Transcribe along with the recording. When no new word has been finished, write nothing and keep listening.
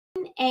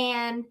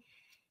and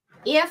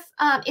if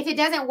it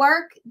doesn't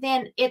work,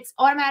 then it's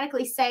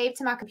automatically saved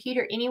to my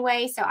computer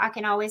anyway, so I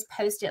can always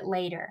post it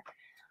later.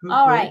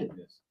 All right.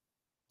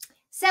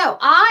 So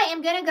I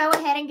am going to go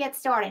ahead and get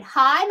started.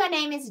 Hi, my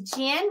name is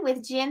Jen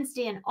with Jen's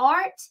Den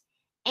Art,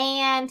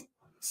 and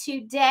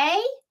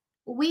today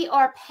we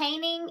are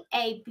painting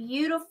a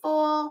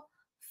beautiful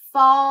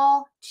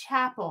fall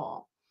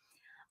chapel.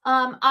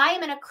 I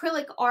am an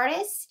acrylic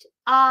artist.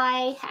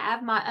 I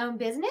have my own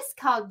business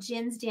called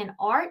Jen's Den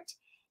Art,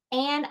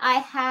 and I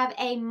have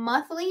a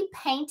monthly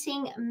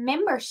painting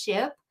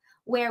membership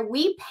where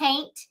we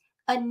paint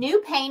a new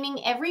painting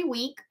every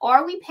week,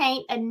 or we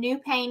paint a new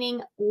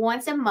painting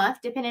once a month,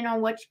 depending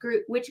on which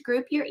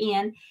group you're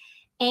in.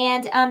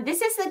 And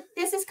this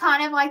is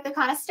kind of like the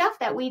kind of stuff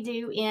that we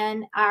do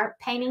in our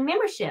painting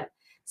membership.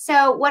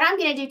 So what I'm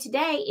going to do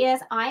today is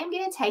I am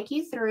going to take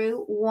you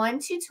through one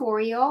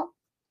tutorial.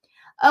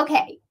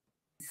 Okay,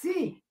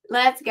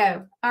 let's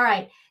go. All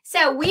right,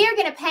 so we are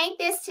going to paint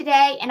this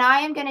today, and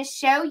I am going to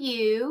show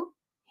you.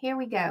 Here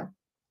we go.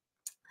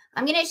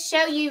 I'm going to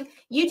show you.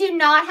 You do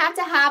not have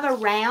to have a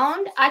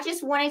round. I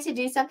just wanted to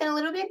do something a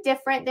little bit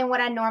different than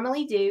what I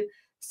normally do.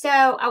 So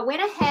I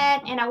went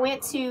ahead and I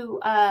went to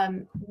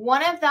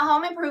one of the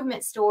home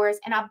improvement stores,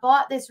 and I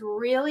bought this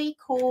really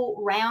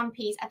cool round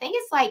piece. I think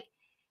it's like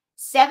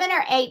 $7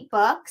 or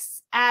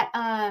 $8 at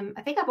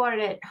I think I bought it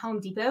at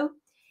Home Depot.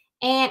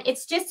 And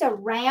it's just a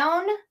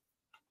round.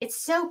 It's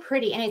so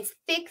pretty, and it's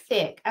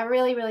thick. I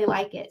really, really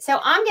like it. So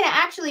I'm going to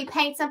actually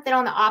paint something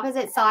on the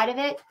opposite side of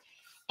it.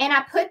 And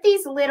I put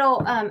these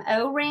little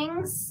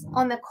O-rings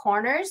on the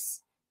corners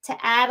to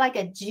add like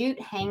a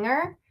jute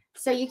hanger.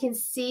 So you can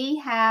see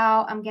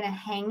how I'm going to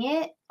hang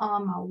it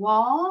on my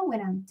wall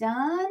when I'm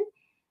done.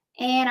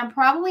 And I'm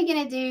probably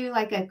going to do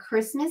like a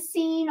Christmas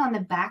scene on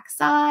the back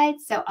side.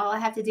 So all I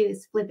have to do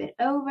is flip it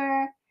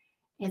over.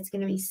 It's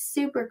going to be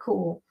super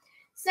cool.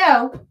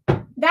 So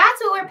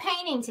that's what we're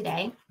painting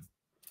today.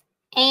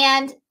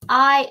 And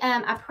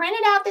I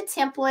printed out the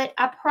template.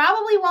 I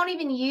probably won't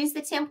even use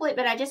the template,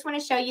 but I just want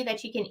to show you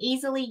that you can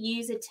easily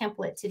use a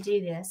template to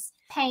do this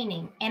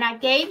painting. And I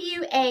gave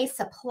you a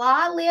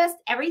supply list.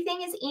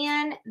 Everything is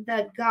in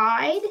the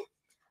guide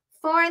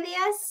for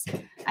this.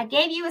 I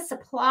gave you a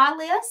supply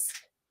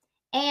list.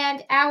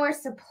 And our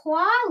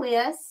supply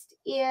list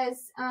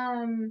is,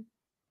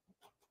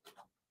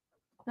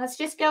 let's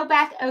just go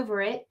back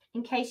over it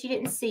in case you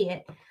didn't see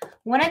it.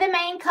 One of the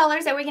main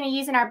colors that we're going to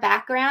use in our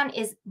background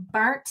is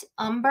burnt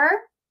umber.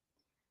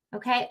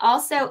 Okay,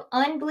 also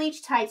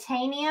unbleached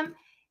titanium.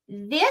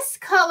 This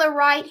color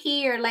right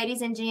here,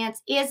 ladies and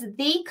gents, is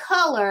the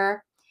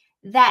color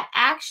that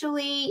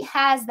actually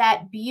has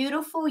that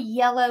beautiful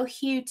yellow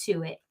hue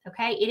to it.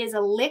 Okay, it is a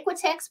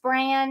Liquitex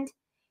brand,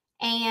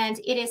 and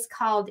it is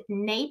called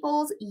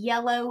Naples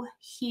Yellow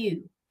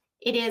Hue.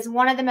 It is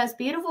one of the most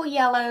beautiful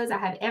yellows I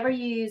have ever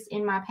used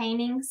in my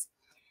paintings.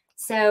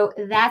 So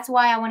that's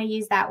why I want to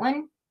use that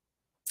one.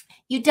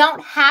 You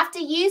don't have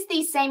to use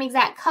these same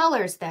exact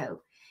colors,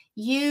 though.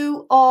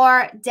 You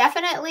are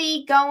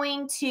definitely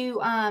going to,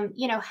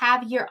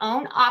 have your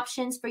own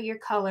options for your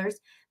colors.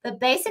 But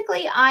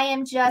basically, I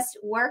am just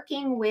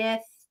working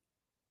with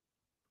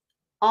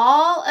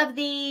all of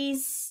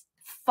these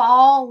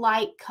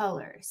fall-like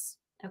colors.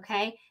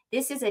 Okay,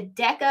 this is a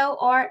Deco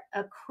Art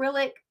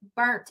acrylic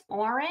burnt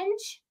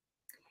orange.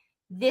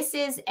 This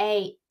is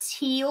a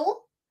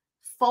teal,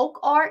 folk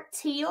art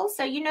teal.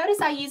 So you notice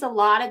I use a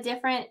lot of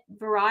different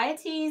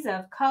varieties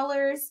of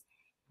colors.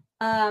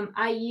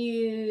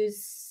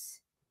 Here's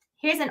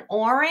an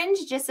orange,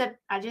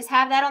 I just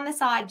have that on the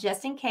side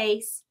just in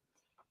case.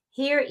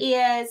 Here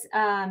is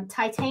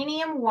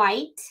titanium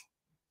white.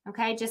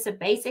 Okay, just a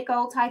basic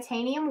old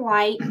titanium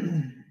white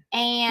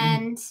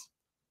and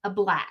a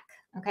black.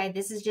 Okay,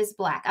 this is just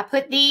black. I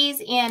put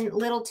these in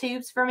little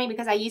tubes for me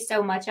because I use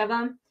so much of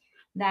them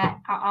that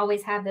I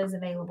always have those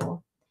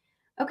available.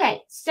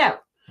 Okay, so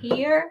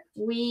here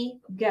we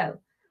go.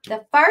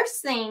 The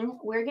first thing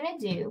we're going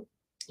to do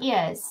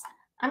is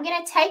I'm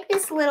going to take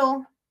this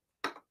little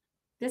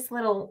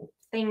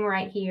thing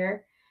right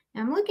here.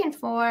 I'm looking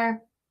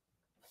for,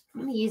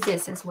 let me use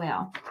this as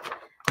well.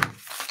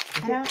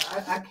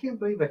 I can't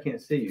believe I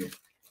can't see you.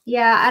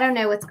 Yeah, I don't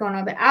know what's going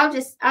on, but I'll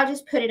just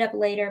put it up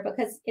later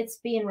because it's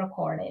being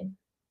recorded.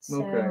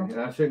 So, okay,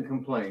 and I shouldn't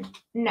complain.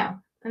 No,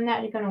 I'm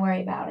not going to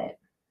worry about it.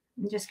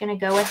 I'm just going to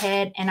go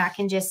ahead and I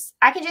can just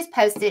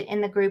post it in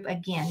the group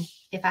again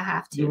if I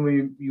have to.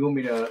 You want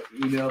me to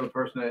email the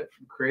person that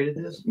created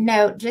this?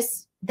 No,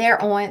 just they're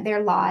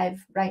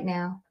live right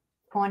now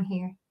on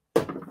here.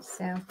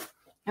 So,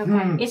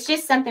 okay. It's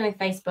just something with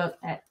Facebook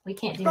that we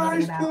can't do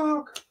anything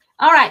about.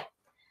 All right.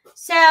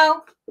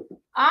 So,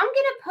 I'm going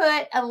to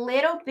put a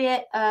little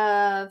bit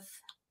of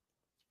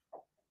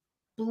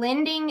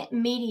blending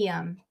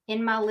medium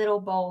in my little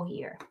bowl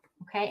here.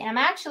 Okay, and I'm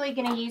actually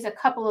going to use a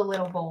couple of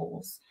little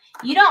bowls.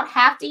 You don't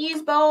have to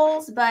use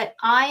bowls, but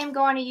I am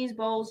going to use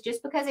bowls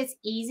just because it's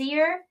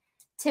easier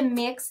to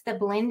mix the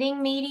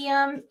blending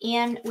medium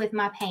in with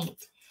my paint.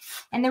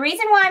 And the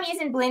reason why I'm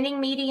using blending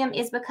medium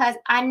is because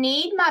I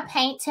need my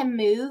paint to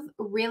move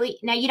really.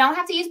 Now, you don't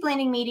have to use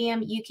blending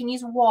medium. You can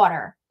use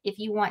water if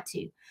you want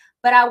to.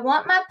 But I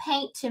want my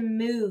paint to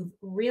move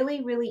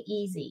really, really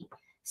easy.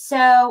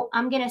 So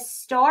I'm going to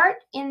start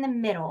in the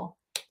middle.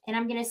 And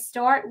I'm going to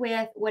start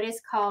with what is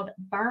called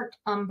burnt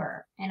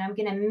umber. And I'm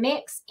going to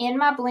mix in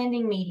my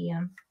blending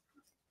medium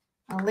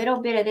a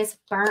little bit of this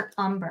burnt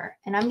umber.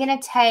 And I'm going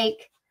to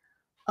take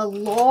a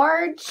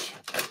large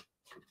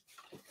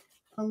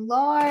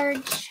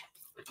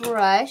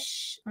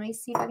brush. Let me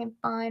see if I can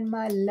find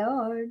my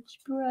large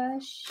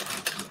brush.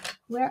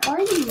 Where are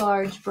you,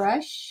 large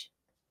brush?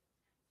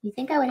 You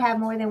think I would have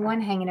more than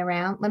one hanging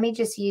around? Let me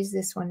just use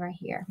this one right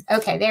here.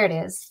 Okay, there it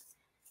is.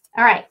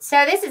 All right,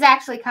 so this is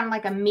actually kind of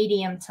like a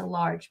medium to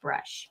large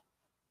brush.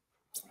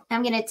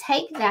 I'm going to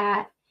take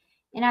that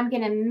and I'm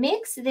going to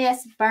mix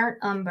this burnt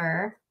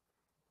umber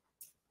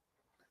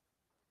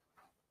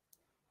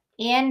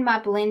in my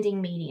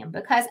blending medium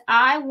because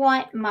I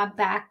want my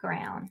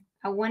background.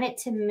 I want it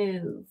to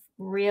move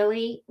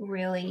really,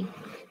 really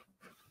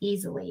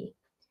easily.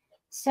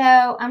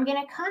 So I'm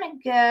going to kind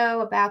of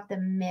go about the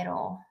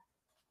middle.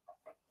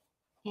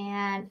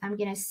 And I'm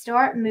going to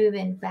start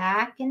moving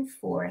back and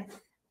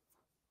forth.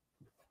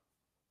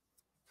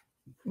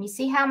 You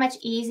see how much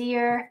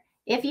easier,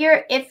 if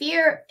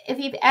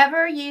you've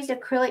ever used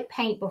acrylic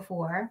paint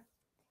before,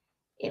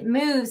 it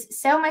moves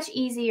so much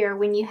easier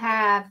when you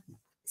have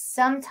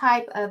some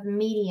type of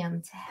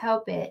medium to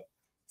help it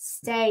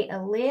stay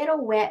a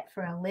little wet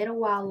for a little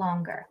while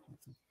longer.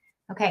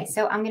 Okay,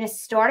 so I'm going to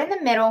start in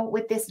the middle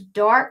with this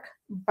dark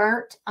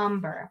burnt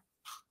umber.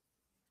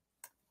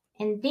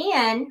 And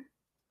then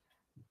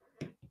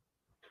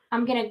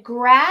I'm going to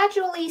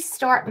gradually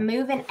start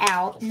moving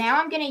out.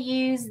 Now I'm going to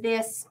use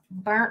this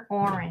burnt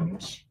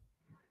orange.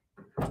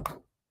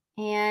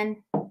 And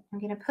I'm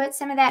going to put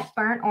some of that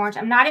burnt orange.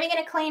 I'm not even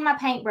going to clean my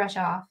paintbrush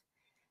off,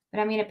 but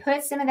I'm going to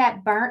put some of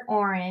that burnt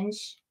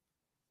orange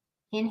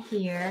in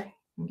here.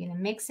 I'm going to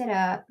mix it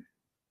up.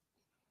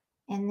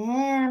 And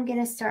then I'm going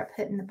to start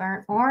putting the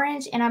burnt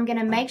orange. And I'm going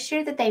to make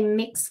sure that they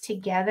mix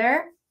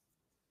together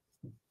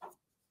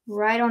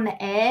right on the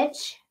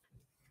edge.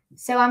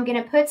 So I'm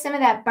going to put some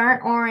of that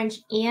burnt orange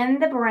in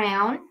the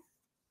brown.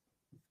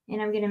 And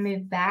I'm going to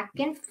move back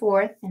and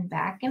forth and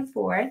back and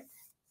forth.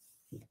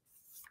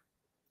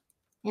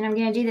 And I'm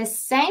going to do the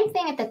same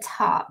thing at the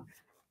top.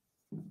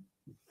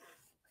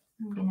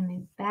 I'm going to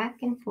move back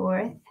and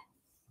forth.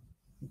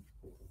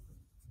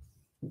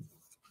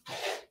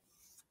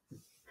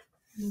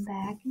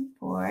 Back and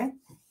forth.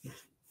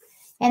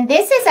 And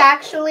this is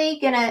actually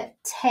going to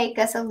take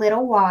us a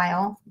little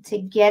while to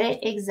get it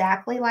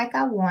exactly like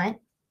I want.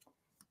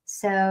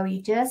 So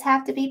you just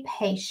have to be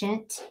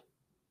patient.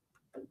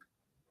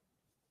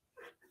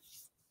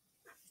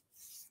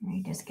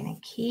 You're just going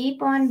to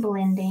keep on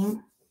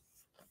blending.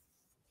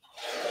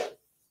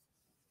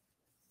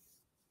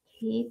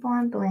 Keep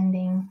on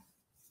blending.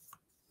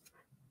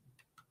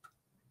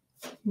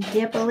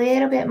 Dip a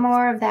little bit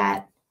more of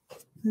that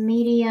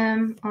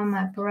medium on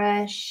my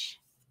brush.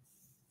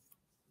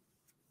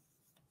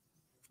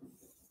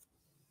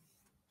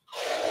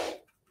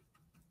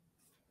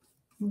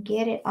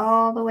 Get it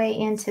all the way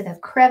into the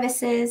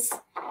crevices.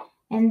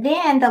 And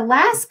then the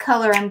last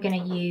color I'm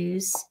going to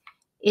use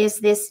is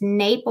this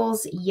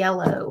Naples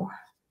yellow.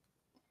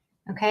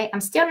 Okay,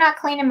 I'm still not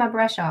cleaning my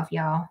brush off,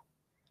 y'all.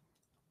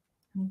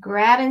 I'm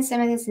grabbing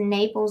some of this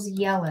Naples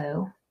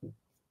yellow.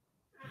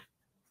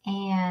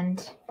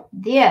 And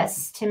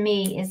this, to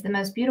me, is the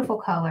most beautiful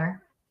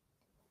color.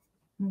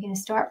 I'm going to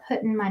start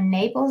putting my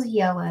Naples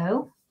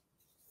yellow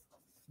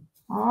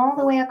all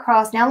the way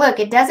across. Now, look,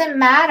 it doesn't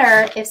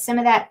matter if some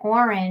of that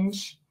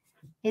orange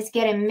is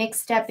getting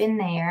mixed up in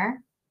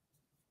there.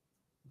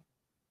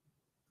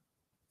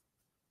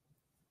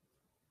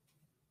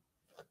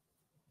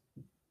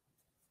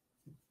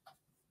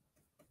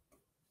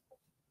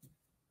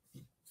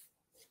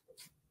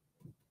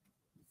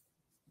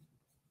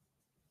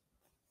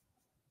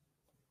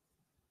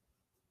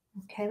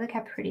 Okay, look how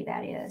pretty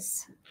that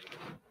is.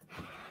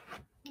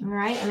 All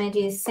right, I'm going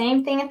to do the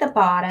same thing at the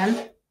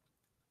bottom.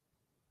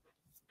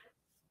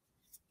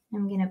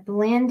 I'm going to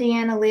blend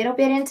in a little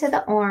bit into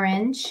the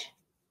orange.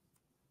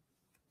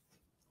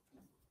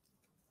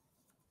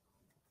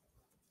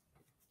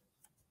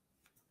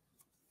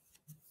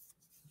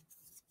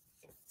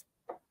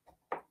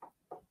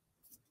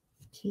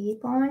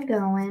 Keep on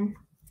going.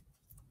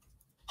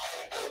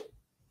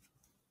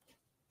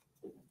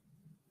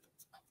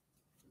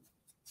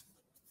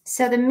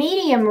 So the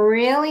medium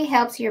really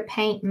helps your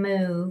paint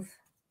move,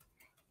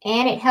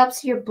 and it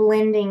helps your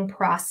blending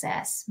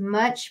process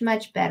much,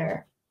 much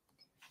better.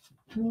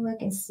 Let me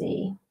look and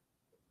see.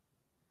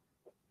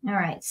 All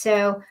right,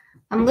 so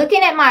I'm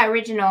looking at my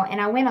original, and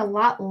I went a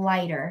lot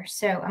lighter.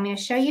 So I'm going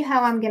to show you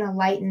how I'm going to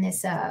lighten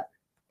this up.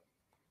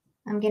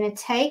 I'm going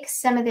to take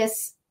some of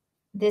this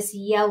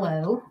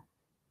yellow,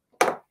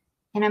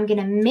 and I'm going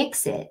to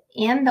mix it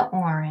in the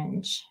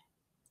orange.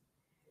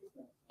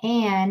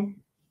 And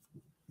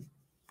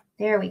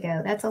there we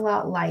go. That's a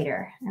lot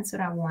lighter. That's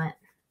what I want.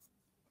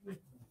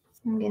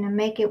 I'm going to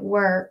make it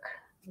work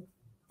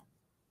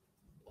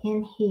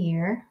in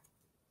here.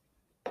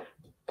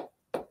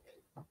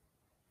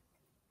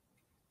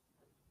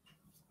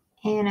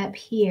 And up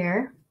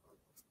here.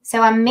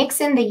 So I'm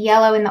mixing the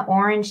yellow and the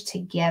orange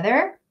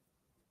together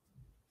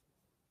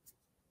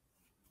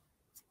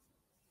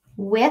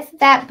with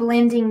that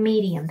blending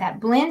medium. That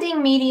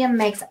blending medium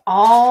makes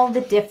all the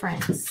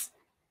difference.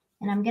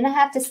 And I'm going to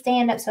have to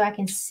stand up so I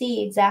can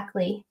see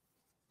exactly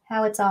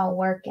how it's all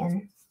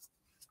working.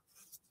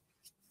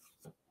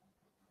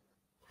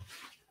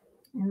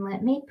 And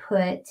let me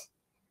put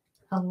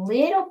a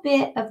little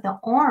bit of the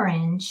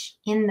orange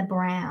in the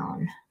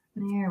brown.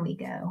 There we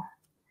go.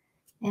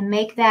 And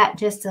make that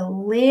just a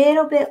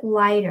little bit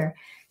lighter.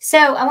 So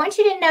I want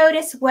you to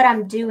notice what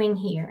I'm doing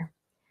here.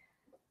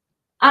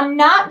 I'm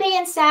not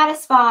being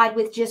satisfied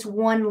with just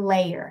one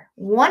layer.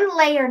 One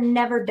layer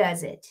never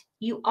does it.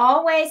 You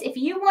always, if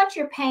you want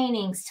your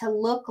paintings to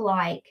look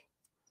like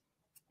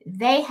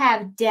they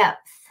have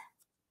depth,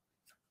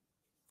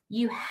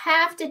 you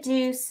have to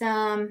do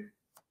some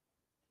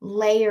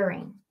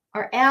layering,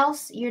 or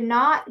else you're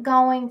not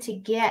going to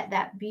get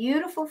that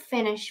beautiful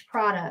finished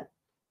product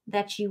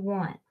that you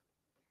want.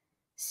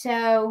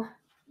 So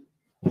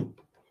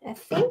I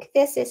think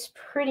this is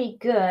pretty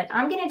good.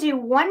 I'm going to do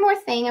one more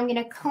thing. I'm going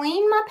to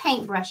clean my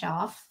paintbrush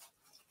off.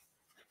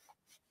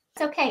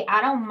 It's okay. I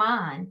don't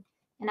mind.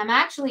 And I'm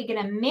actually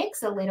going to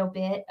mix a little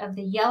bit of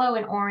the yellow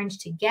and orange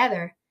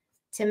together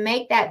to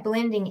make that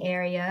blending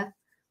area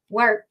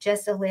work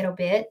just a little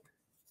bit.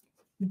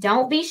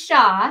 Don't be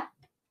shy.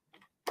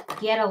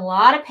 Get a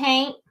lot of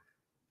paint,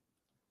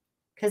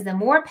 because the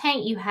more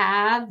paint you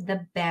have,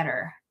 the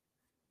better.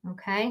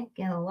 Okay,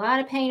 get a lot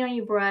of paint on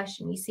your brush,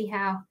 and you see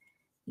how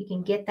you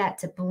can get that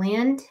to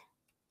blend.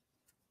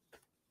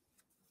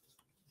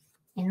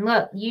 And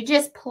look, you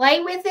just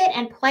play with it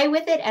and play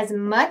with it as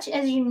much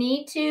as you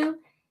need to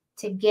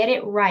get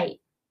it right.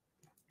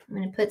 I'm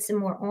going to put some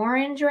more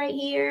orange right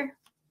here.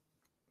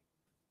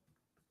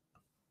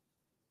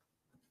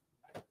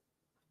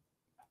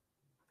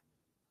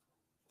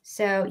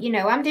 So, you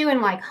know, I'm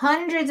doing like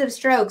hundreds of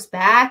strokes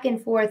back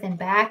and forth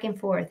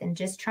and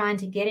just trying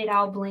to get it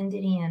all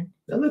blended in.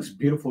 That looks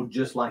beautiful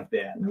just like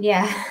that.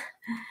 Yeah.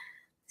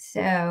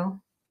 So,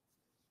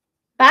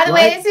 by the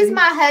way, this is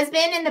my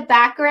husband in the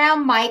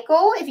background,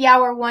 Michael. If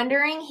y'all were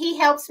wondering, he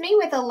helps me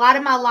with a lot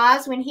of my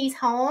lives when he's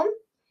home.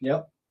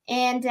 Yep.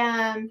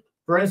 And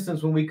for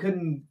instance, when we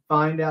couldn't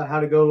find out how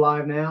to go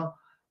live now,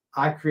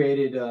 I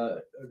created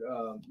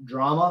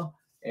drama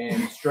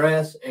and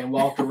stress and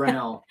walked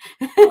around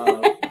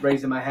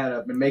raising my head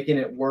up and making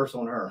it worse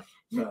on her.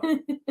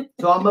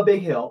 So I'm a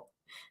big help.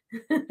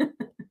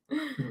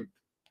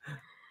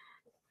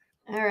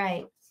 All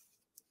right.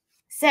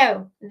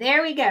 So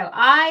there we go.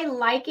 I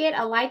like it.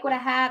 I like what I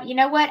have. You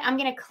know what? I'm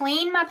going to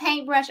clean my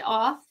paintbrush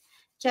off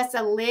just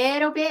a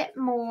little bit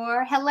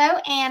more. Hello,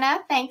 Anna.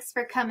 Thanks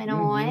for coming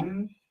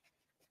on.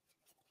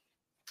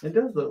 It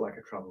does look like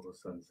a tropical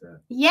sunset.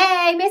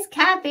 Yay, Miss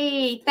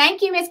Kathy.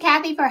 Thank you, Miss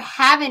Kathy, for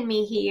having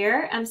me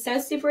here. I'm so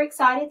super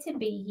excited to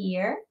be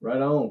here.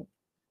 Right on.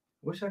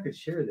 Wish I could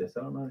share this.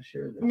 I don't know how to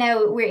share this.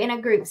 No, we're in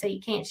a group, so you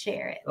can't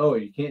share it. Oh,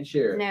 you can't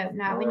share it? No,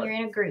 not when you're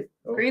in a group.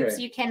 Okay. Groups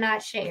you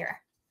cannot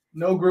share.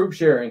 No group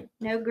sharing.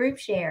 No group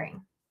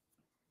sharing.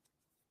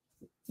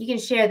 You can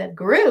share the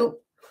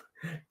group.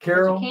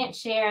 Carol. But you can't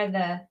share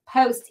the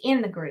post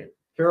in the group.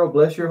 Carol,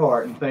 bless your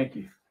heart and thank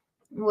you.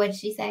 What did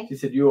she say? She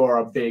said, you are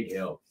a big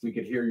help. We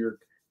could hear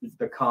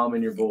the calm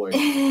in your voice.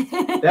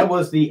 That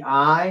was the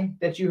eye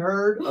that you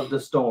heard of the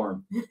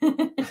storm.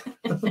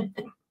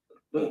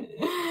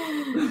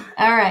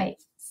 All right.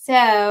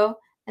 So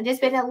I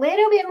just put a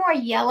little bit more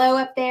yellow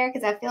up there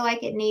because I feel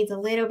like it needs a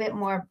little bit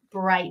more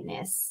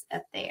brightness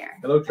up there.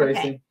 Hello, Tracy.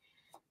 Okay.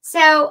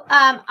 So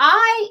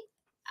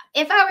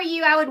if I were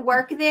you, I would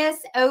work this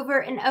over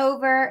and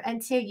over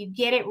until you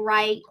get it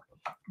right.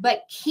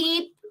 But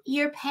keep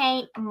your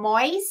paint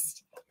moist.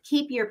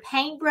 Keep your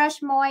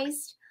paintbrush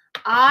moist.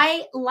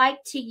 I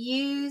like to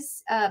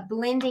use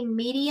blending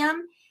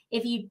medium.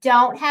 If you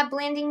don't have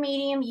blending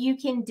medium, you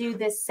can do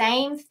the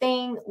same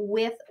thing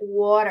with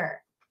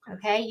water.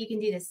 Okay, you can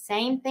do the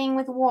same thing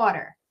with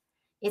water.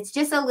 It's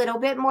just a little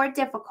bit more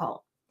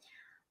difficult.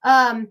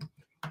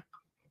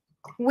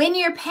 When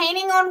you're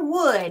painting on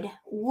wood,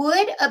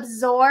 wood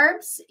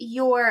absorbs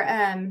your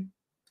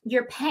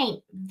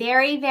paint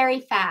very, very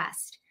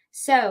fast.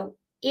 So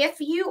if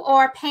you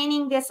are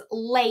painting this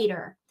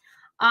later,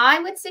 I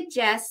would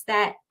suggest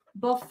that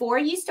before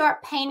you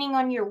start painting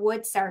on your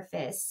wood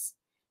surface,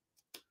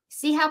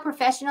 see how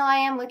professional I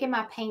am? Look at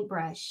my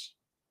paintbrush.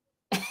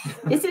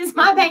 This is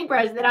my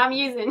paintbrush that I'm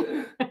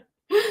using.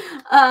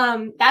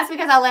 That's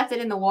because I left it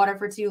in the water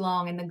for too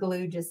long and the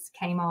glue just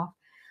came off.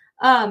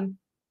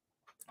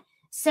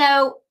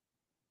 So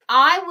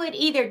I would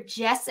either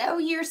gesso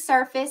your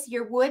surface,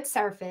 your wood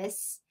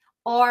surface,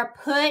 or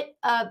put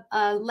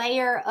a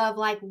layer of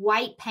like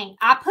white paint.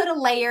 I put a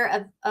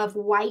layer of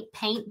white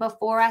paint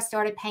before I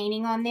started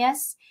painting on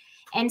this.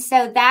 And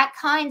so that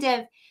kind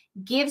of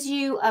gives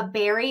you a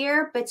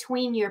barrier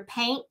between your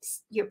paint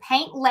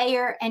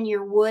layer and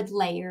your wood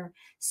layer,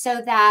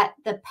 so that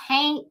the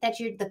paint that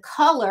the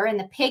color and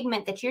the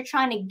pigment that you're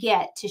trying to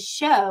get to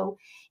show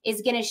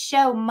is going to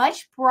show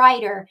much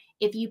brighter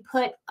if you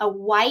put a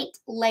white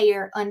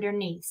layer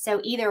underneath.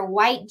 So either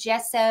white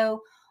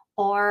gesso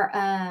or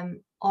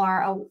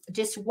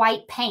just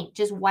white paint,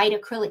 just white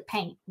acrylic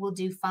paint will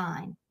do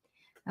fine.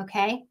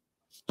 Okay.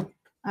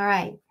 All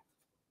right.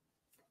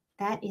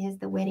 That is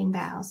the wedding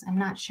vows. I'm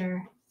not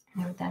sure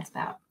what that's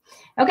about.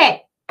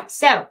 Okay.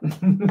 So.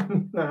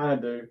 I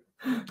do.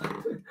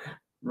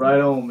 Right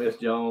on, Miss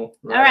Joan.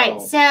 All right.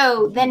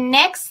 So the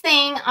next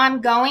thing I'm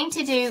going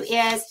to do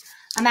is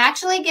I'm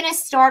actually going to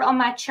start on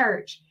my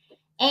church.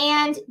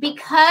 And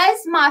because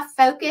my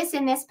focus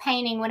in this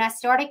painting, when I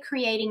started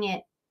creating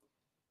it,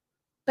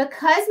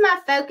 because my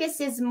focus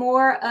is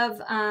more of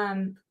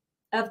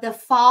the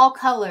fall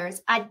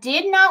colors, I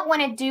did not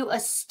want to do a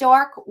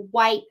stark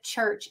white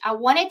church. I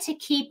wanted to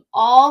keep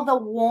all the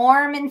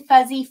warm and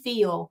fuzzy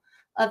feel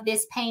of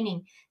this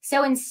painting.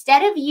 So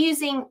instead of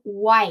using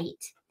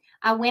white,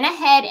 I went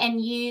ahead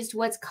and used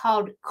what's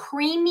called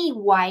creamy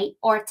white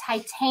or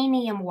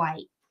titanium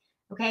white.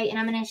 Okay, and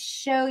I'm going to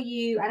show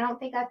you. I don't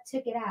think I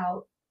took it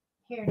out.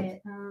 Here it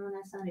is. Oh,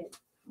 that's not it.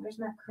 Where's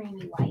my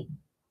creamy white?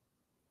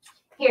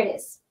 Here it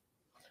is.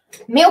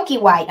 Milky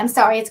white. I'm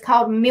sorry, it's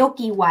called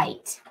milky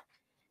white.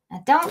 I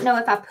don't know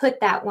if I put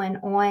that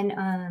one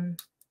on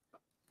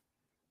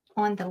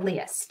the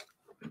list,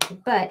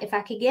 but if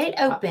I could get it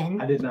open.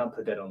 I did not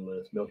put that on the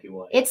list. Milky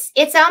white.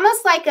 It's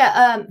almost like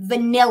a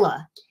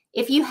vanilla.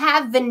 If you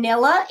have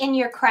vanilla in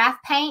your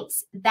craft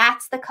paints,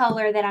 that's the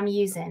color that I'm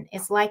using.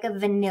 It's like a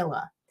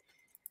vanilla.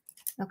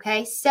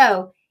 Okay,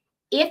 so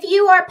if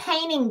you are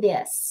painting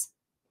this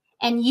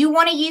and you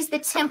want to use the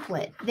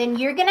template, then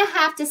you're going to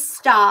have to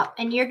stop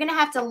and you're going to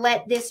have to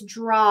let this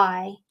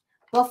dry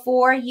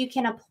before you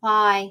can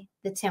apply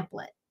the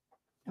template.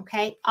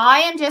 Okay,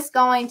 I am just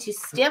going to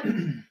skip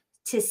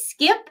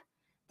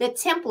the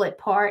template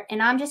part,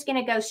 and I'm just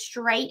going to go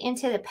straight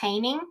into the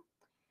painting.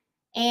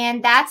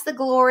 And that's the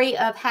glory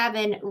of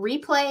having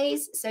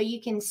replays, so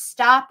you can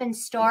stop and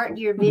start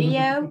your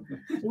video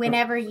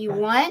whenever you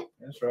want.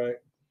 That's right.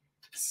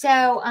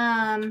 So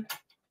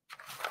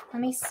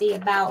let me see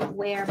about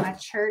where my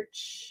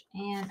church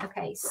and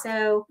okay,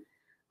 so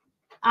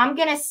I'm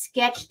gonna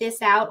sketch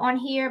this out on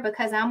here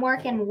because I'm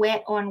working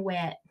wet on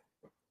wet.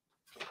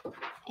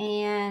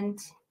 And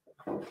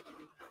what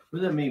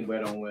does that mean,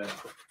 wet on wet?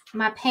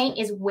 My paint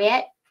is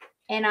wet,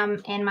 and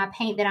my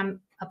paint that I'm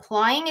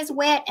applying is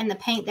wet, and the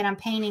paint that I'm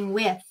painting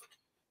with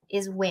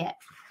is wet.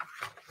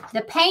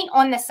 The paint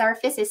on the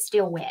surface is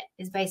still wet,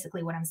 is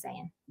basically what I'm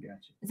saying.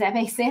 Gotcha. Does that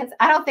make sense?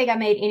 I don't think I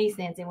made any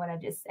sense in what I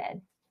just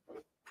said.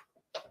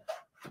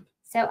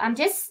 So I'm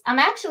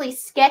actually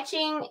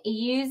sketching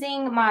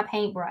using my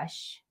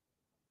paintbrush.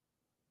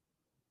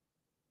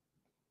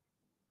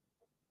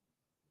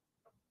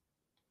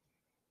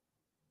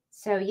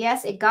 So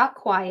yes, it got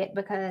quiet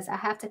because I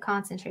have to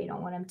concentrate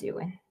on what I'm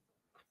doing.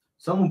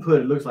 Someone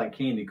put it looks like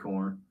candy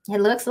corn. It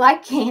looks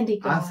like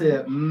candy corn. I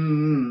said,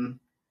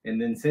 and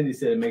then Cindy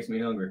said it makes me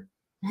hungry.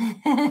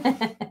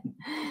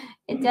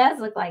 It does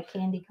look like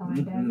candy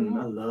corn, doesn't it?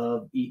 I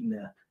love eating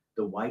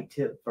the white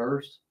tip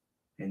first,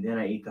 and then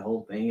I eat the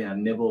whole thing, and I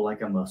nibble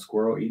like I'm a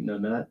squirrel eating a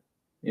nut.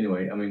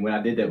 Anyway, I mean, when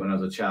I did that when I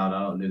was a child,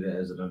 I don't do that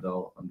as an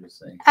adult. I'm just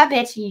saying. I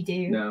bet you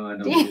do. No, I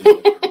don't do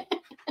that.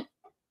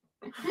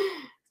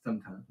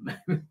 Sometimes.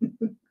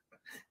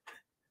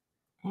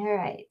 All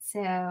right, so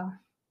I'm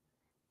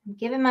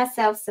giving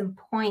myself some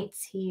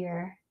points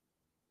here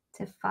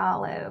to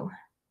follow.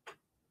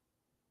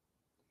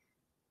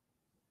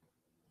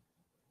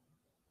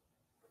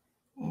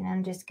 And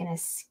I'm just going to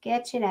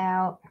sketch it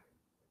out.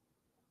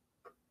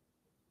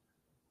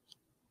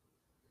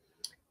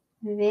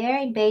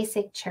 Very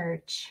basic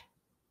church.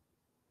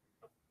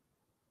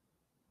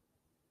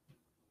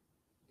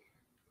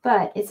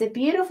 But it's a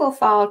beautiful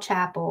fall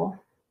chapel.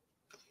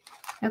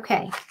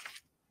 Okay.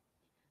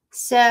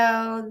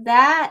 So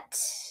that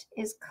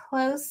is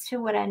close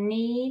to what I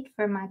need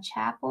for my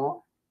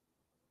chapel.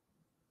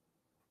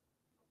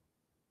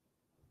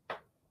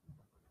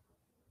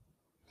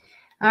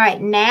 All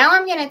right, now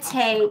I'm going to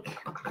take,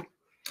 I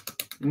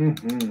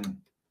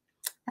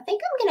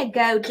think I'm going to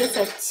go just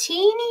a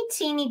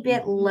teeny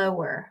bit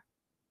lower.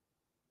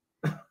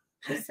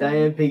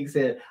 Diane Peak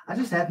said, I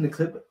just happened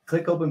to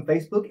click open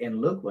Facebook and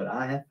look what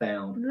I have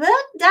found.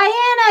 Look,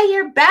 Diana,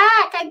 you're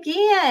back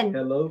again.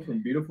 Hello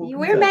from beautiful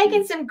Kentucky. We're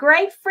making some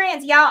great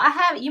friends. Y'all,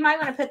 you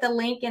might want to put the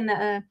link in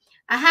the,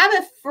 I have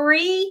a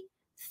free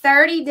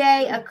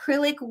 30-day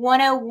acrylic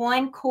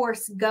 101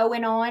 course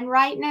going on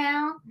right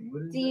now.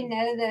 Do you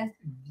know the?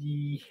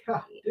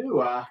 Yeah,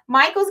 do I?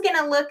 Michael's going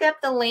to look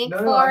up the link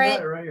for I it.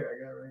 got it right here. I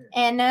got it right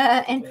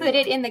here. And put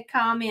it in the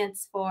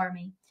comments for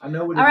me. I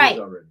know what it is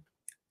already.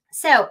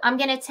 So I'm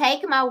going to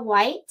take my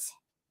white,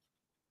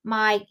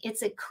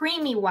 it's a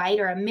creamy white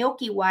or a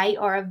milky white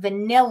or a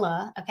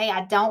vanilla. Okay,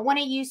 I don't want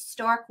to use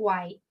stark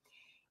white.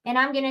 And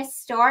I'm going to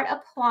start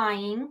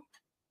applying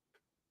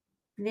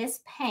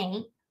this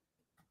paint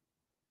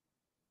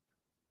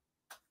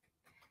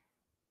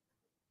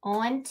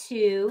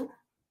onto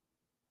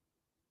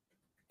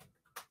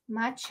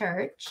my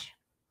church.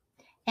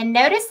 And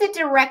notice the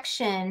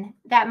direction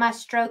that my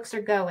strokes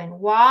are going.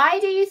 Why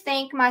do you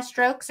think my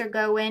strokes are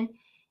going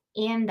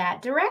in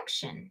that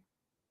direction?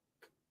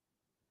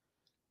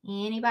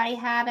 Anybody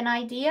have an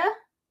idea?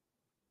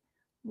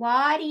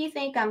 Why do you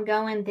think I'm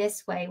going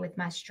this way with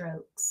my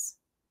strokes?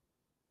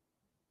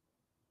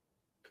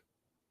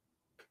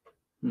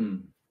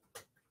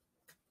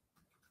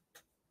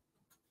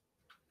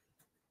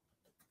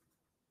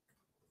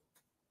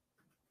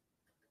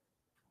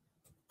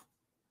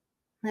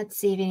 Let's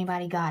see if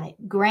anybody got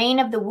it. Grain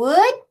of the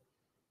wood,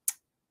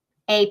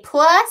 A+.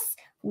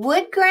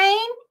 Wood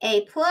grain,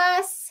 A+.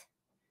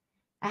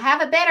 I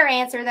have a better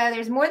answer, though.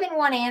 There's more than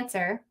one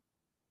answer.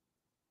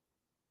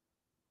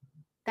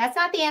 That's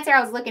not the answer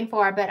I was looking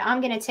for, but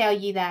I'm going to tell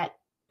you that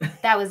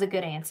that was a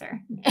good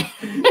answer.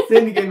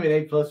 Cindy gave me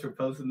an A+ for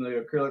posting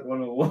the acrylic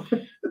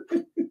 101.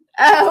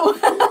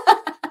 Oh.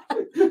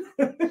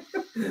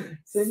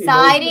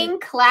 Siding,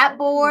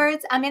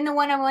 clapboards. I'm in the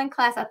 101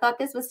 class. I thought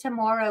this was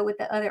tomorrow with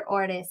the other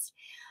artist.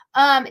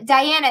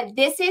 Diana,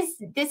 this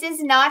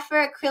is not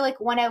for acrylic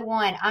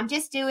 101. I'm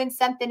just doing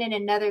something in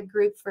another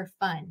group for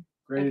fun.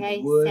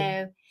 Okay,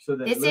 so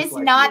this is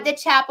like not the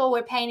chapel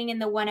we're painting in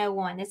the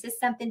 101. This is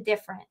something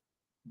different.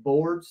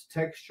 Boards,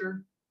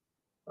 texture.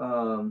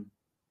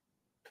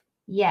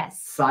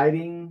 Yes.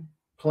 Siding,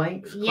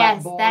 planks.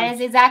 Yes, that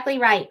is exactly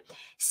right.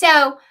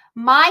 So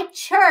my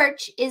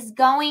church is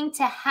going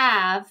to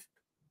have,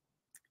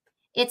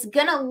 it's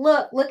going to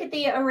look at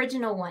the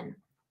original one.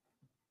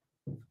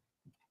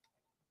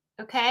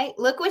 Okay,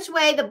 look which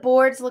way the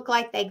boards look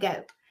like they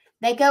go.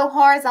 They go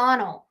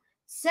horizontal.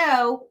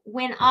 So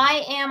when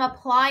I am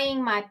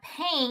applying my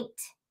paint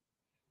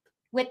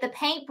with the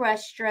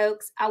paintbrush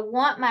strokes, I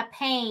want my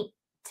paint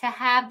to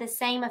have the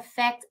same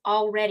effect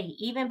already,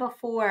 even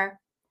before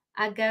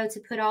I go to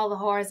put all the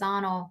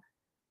horizontal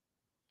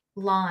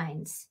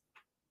lines.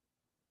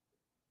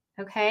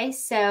 Okay,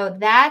 so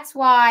that's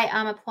why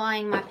I'm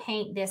applying my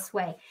paint this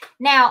way.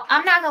 Now,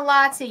 I'm not going to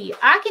lie to you.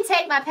 I can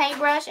take my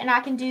paintbrush and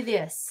I can do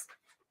this.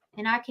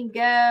 And I can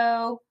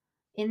go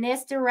in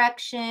this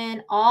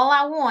direction all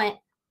I want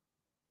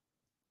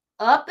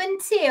up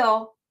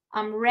until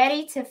I'm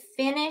ready to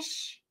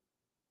finish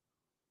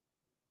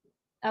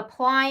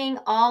applying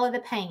all of the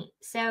paint.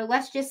 So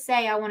let's just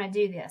say I want to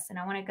do this and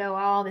I want to go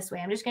all this way.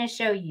 I'm just going to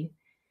show you.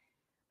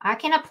 I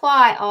can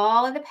apply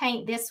all of the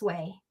paint this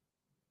way.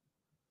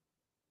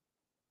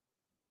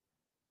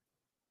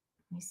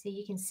 You see,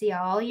 you can see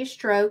all your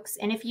strokes.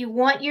 And if you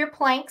want your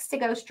planks to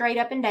go straight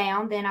up and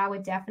down, then I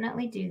would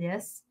definitely do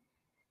this.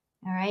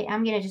 All right,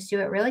 I'm going to just do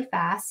it really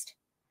fast.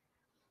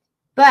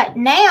 But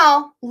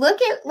now look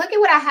at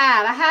what I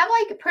have. I have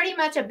like pretty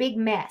much a big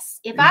mess.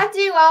 If I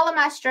do all of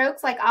my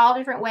strokes like all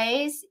different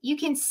ways, you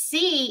can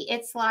see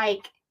it's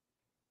like,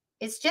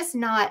 it's just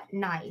not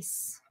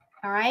nice.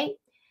 All right.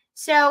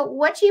 So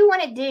what you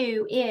want to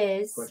do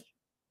is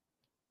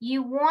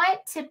you want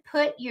to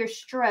put your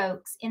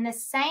strokes in the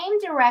same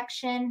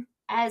direction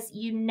as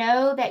you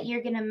know that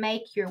you're going to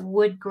make your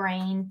wood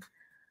grain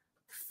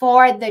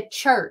for the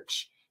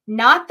church.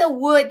 Not the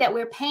wood that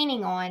we're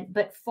painting on,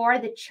 but for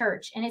the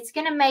church. And it's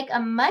going to make a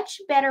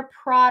much better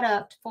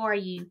product for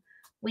you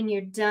when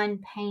you're done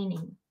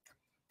painting.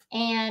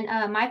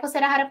 And Michael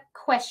said I had a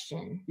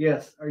question.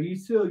 Yes. Are you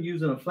still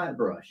using a flat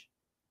brush?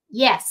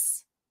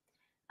 Yes.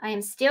 I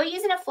am still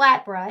using a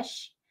flat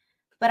brush,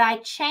 but I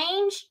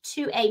changed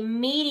to a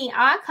medium.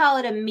 I call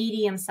it a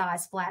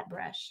medium-sized flat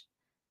brush.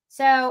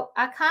 So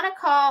I kind of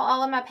call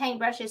all of my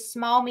paintbrushes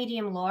small,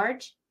 medium,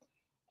 large.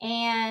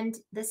 And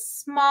the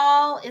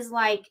small is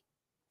like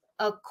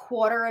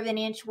 1/4 of an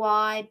inch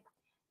wide.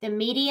 The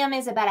medium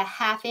is about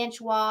 1/2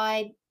 inch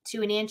wide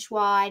to 1 inch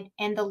wide.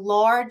 And the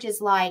large is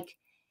like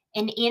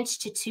 1 inch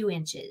to 2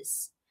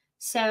 inches.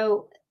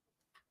 So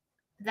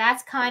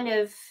that's kind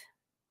of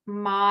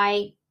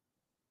my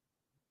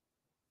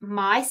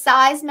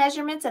size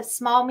measurements of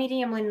small,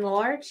 medium, and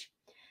large.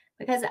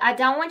 Because I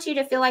don't want you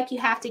to feel like you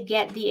have to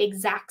get the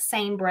exact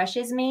same brush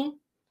as me.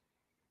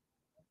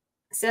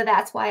 So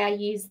that's why I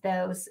use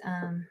those.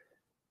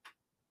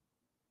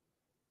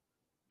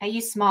 I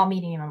use small,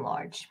 medium, and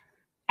large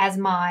as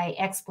my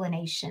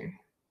explanation.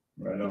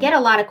 Right on. I get a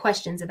lot of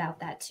questions about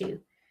that too,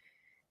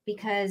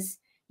 because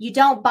you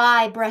don't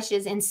buy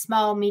brushes in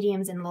small,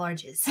 mediums, and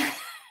larges.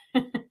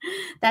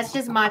 That's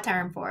just my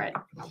term for it.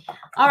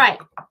 All right.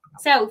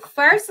 So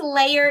first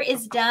layer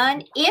is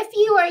done. If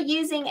you are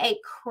using a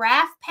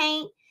craft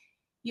paint,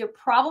 you're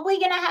probably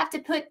going to have to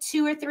put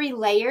 2 or 3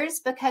 layers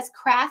because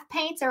craft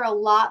paints are a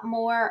lot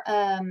more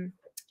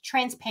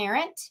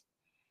transparent.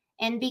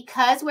 And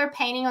because we're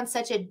painting on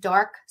such a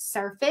dark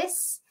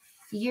surface,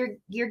 you're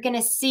going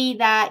to see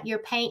that your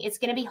paint, it's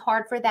going to be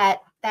hard for that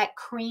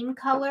cream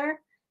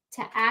color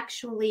to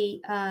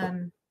actually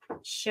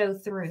show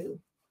through.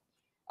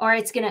 Or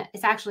it's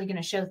actually going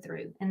to show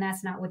through, and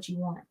that's not what you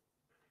want.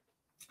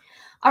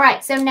 All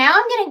right, so now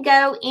I'm going to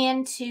go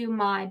into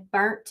my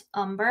burnt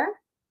umber.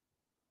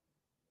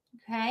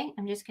 Okay,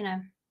 I'm just going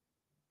to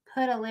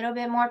put a little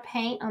bit more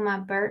paint on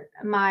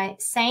my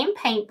same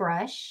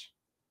paintbrush.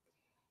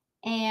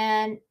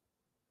 And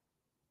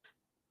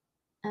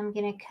I'm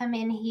going to come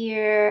in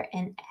here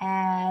and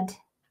add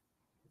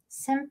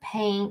some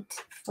paint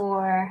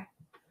for...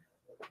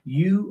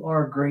 You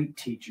are a great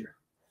teacher.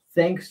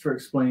 Thanks for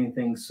explaining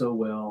things so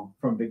well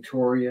from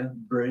Victoria,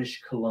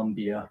 British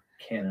Columbia,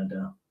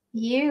 Canada.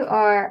 You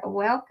are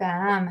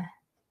welcome.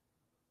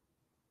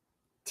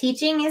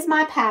 Teaching is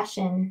my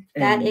passion.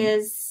 That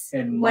is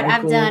what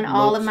I've done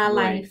all of my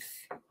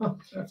life. Oh,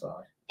 that's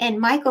odd. And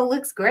Michael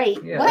looks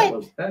great. Yeah,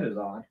 what? That is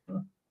odd.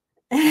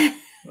 Huh?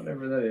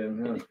 Whatever that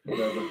is.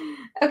 Whatever.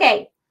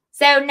 Okay,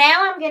 so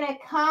now I'm going to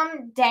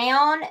come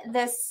down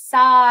the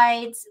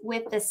sides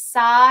with the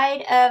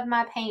side of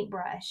my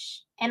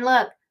paintbrush. And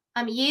look,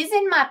 I'm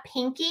using my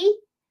pinky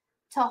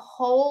to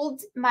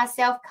hold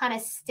myself kind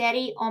of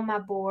steady on my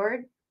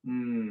board.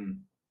 Mm.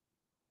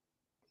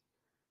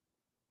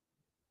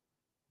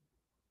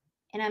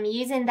 And I'm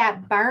using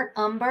that burnt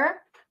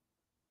umber.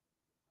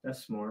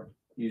 That's smart.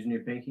 Using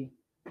your pinky.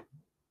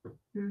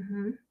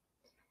 Mm-hmm.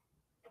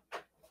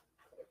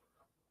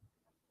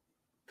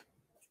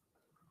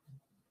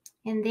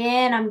 And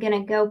then I'm going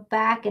to go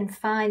back and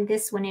find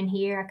this one in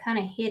here. I kind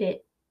of hit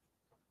it,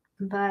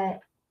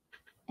 but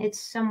it's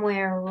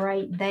somewhere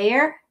right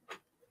there.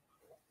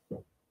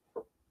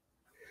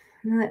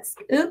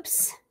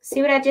 Oops.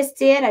 See what I just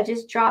did? I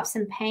just dropped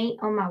some paint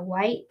on my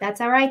white.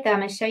 That's all right, though. I'm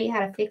going to show you how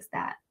to fix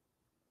that.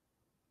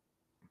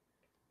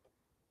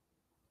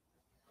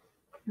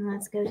 And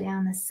let's go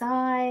down the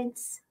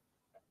sides.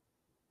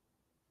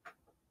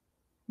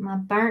 My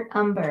burnt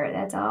umber.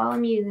 That's all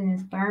I'm using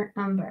is burnt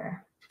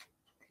umber.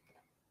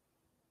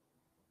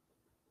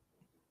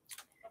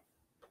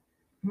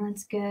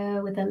 Let's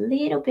go with a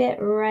little bit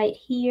right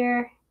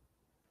here.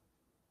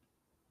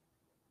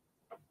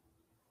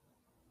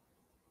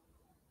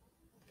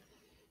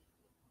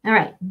 All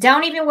right.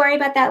 Don't even worry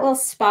about that little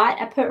spot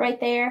I put right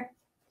there.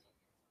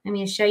 I'm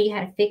going to show you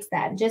how to fix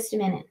that in just a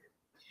minute.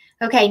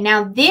 Okay,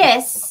 now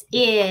this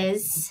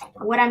is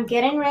what I'm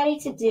getting ready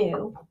to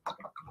do.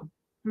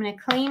 I'm going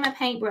to clean my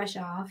paintbrush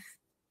off.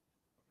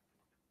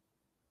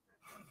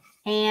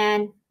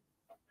 And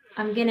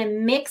I'm going to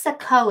mix a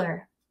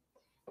color.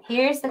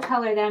 Here's the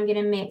color that I'm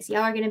going to mix.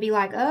 Y'all are going to be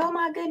like, oh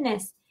my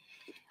goodness.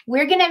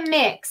 We're going to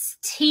mix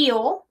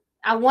teal.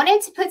 I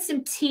wanted to put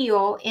some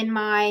teal in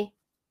my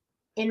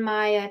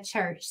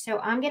church. So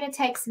I'm going to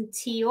take some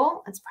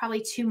teal. It's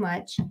probably too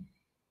much.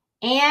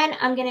 And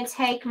I'm going to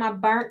take my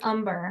burnt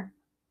umber.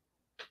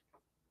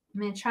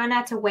 I'm going to try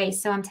not to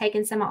waste, so I'm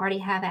taking some I already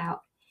have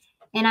out.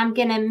 And I'm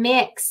going to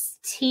mix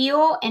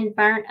teal and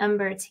burnt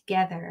umber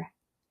together.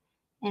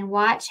 And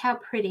watch how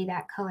pretty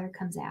that color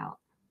comes out.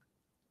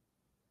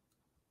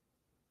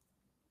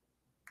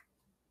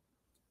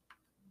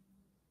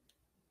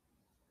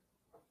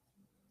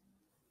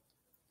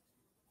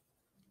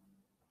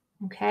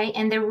 Okay,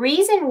 and the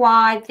reason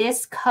why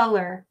this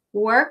color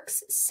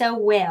works so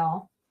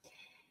well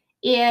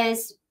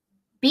is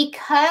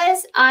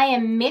because I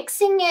am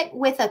mixing it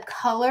with a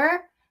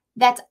color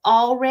that's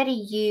already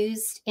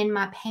used in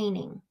my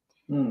painting.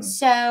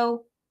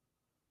 So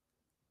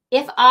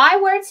if I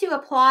were to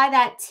apply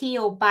that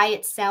teal by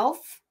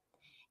itself,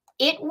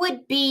 it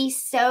would be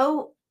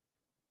so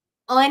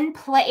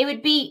it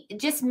would be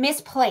just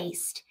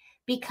misplaced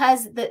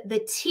because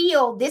the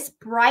teal, this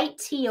bright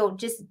teal,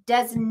 just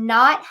does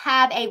not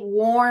have a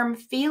warm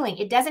feeling.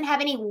 It doesn't have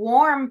any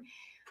warm.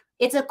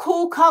 It's a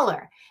cool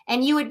color.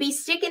 And you would be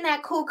sticking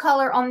that cool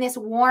color on this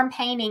warm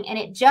painting and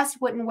it just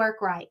wouldn't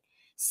work right.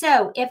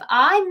 So if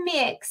I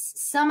mix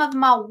some of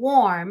my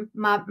warm,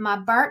 my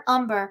burnt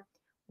umber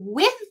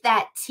with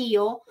that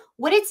teal,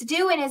 what it's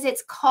doing is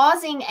it's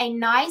causing a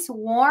nice,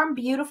 warm,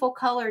 beautiful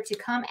color to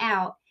come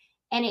out.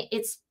 And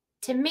it's,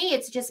 to me,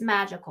 it's just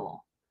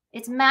magical.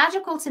 It's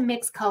magical to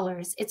mix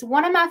colors. It's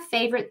one of my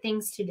favorite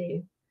things to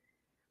do.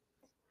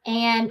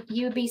 And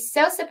you'd be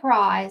so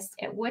surprised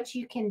at what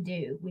you can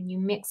do when you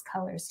mix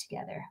colors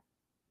together.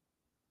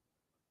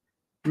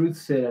 Ruth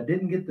said, I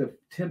didn't get the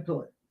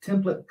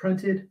template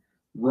printed.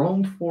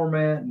 Wrong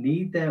format.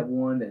 Need that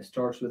one that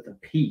starts with a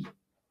P.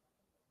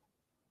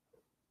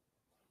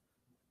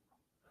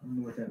 I don't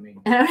know what that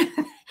means. I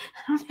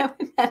don't know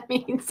what that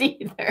means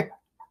either.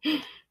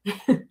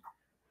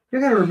 You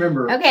got to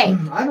remember, okay.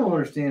 I don't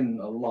understand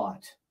a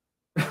lot.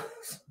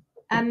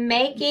 I'm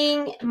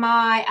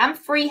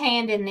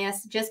freehanding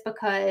this just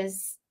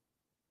because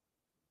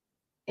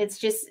it's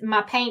just,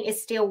 my paint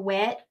is still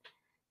wet.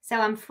 So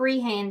I'm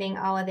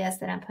freehanding all of this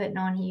that I'm putting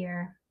on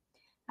here.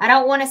 I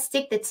don't want to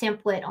stick the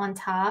template on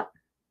top.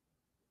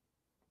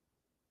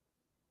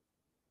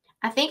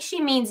 I think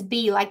she means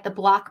B, like the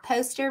block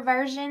poster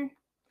version.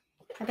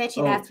 I bet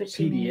you that's what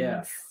she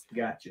means.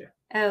 Gotcha.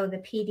 Oh, the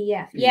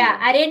PDF. Yeah,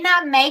 I did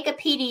not make a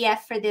PDF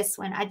for this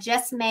one. I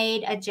just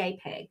made a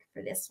JPEG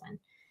for this one.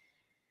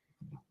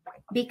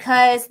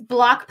 Because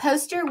block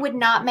poster would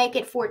not make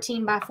it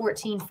 14 by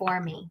 14 for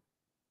me.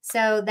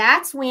 So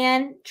that's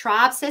when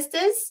Tribe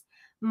Sisters,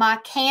 my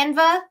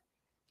Canva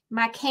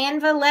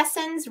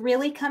lessons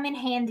really come in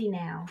handy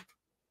now.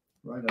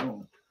 Right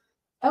on.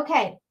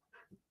 Okay,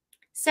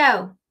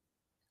 so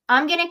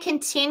I'm going to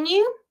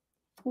continue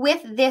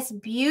with this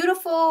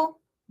beautiful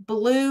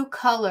blue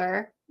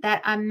color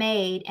that I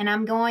made, and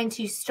I'm going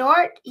to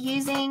start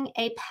using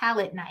a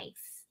palette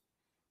knife.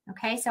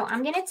 Okay, so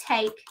I'm going to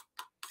take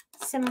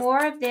some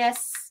more of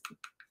this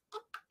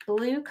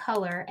blue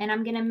color, and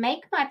I'm going to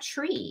make my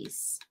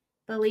trees.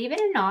 Believe it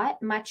or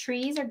not, my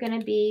trees are going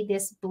to be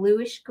this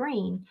bluish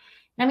green.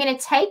 And I'm going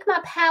to take my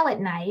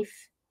palette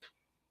knife,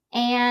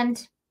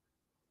 and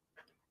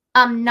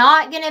I'm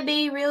not going to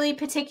be really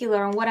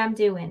particular on what I'm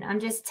doing.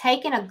 I'm just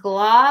taking a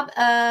glob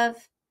of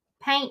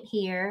paint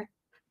here,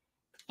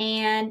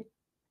 and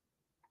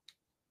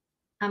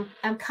I'm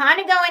kind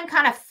of going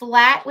kind of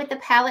flat with the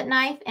palette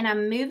knife, and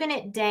I'm moving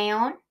it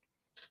down,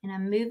 and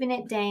I'm moving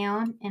it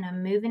down, and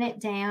I'm moving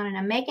it down, and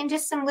I'm making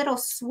just some little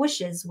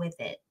swooshes with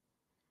it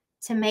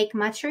to make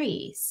my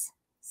trees.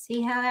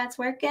 See how that's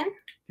working?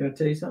 Can I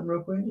tell you something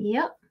real quick?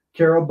 Yep.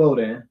 Carol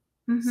Bodin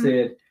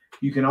said,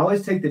 you can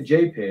always take the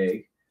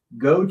JPEG,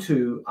 go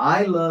to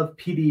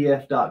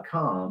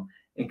ilovepdf.com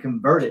and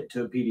convert it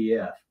to a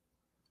PDF.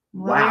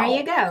 Well, wow. There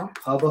you go.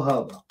 Hubba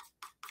hubba.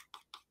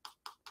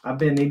 I've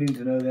been needing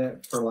to know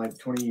that for like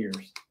 20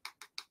 years.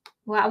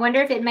 Well, I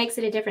wonder if it makes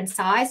it a different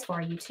size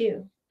for you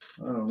too.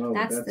 I don't know.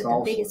 That's awesome.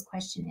 the biggest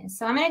question is.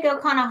 So I'm going to go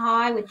kind of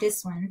high with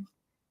this one.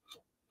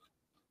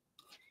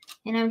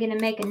 And I'm going to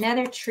make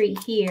another tree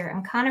here.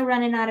 I'm kind of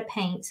running out of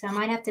paint, so I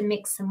might have to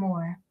mix some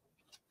more.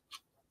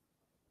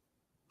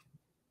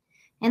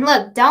 And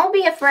look, don't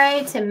be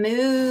afraid to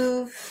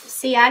move.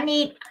 See, I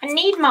need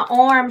my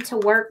arm to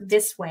work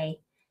this way,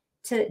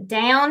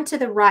 down to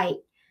the right.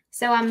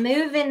 So I'm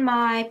moving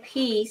my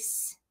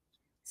piece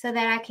so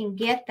that I can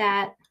get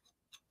that.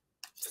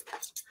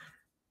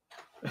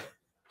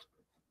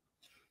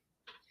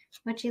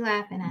 What you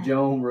laughing at?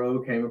 Joan Rowe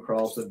came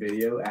across a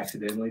video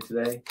accidentally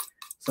today.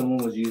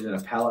 Someone was using a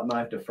palette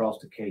knife to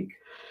frost a cake.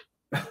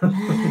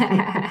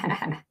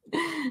 I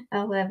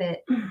love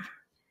it.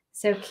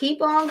 So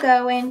keep on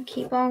going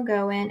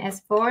as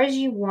far as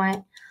you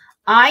want.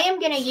 I am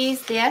going to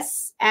use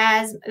this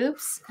as,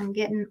 oops, I'm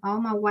getting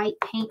all my white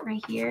paint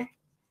right here.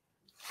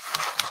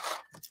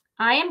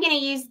 I am going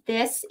to use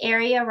this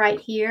area right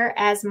here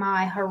as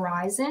my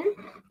horizon.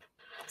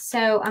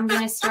 So I'm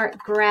going to start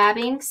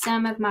grabbing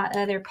some of my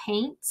other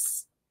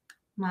paints,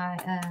 my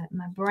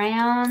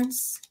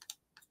browns.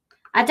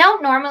 I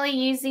don't normally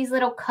use these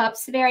little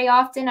cups very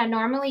often. I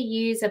normally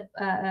use a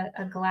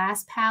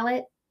glass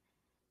palette.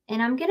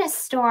 And I'm going to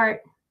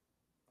start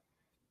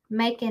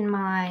making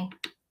my,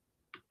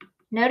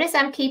 notice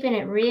I'm keeping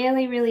it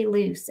really, really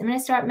loose. I'm going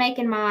to start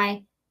making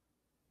my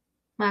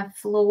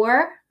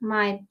floor,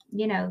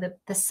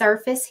 the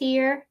surface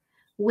here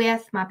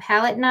with my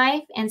palette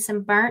knife and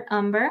some burnt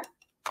umber.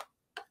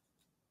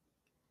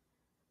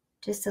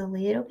 Just a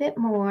little bit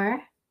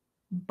more.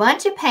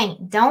 Bunch of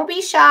paint. Don't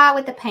be shy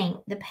with the paint.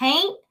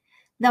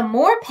 The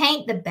more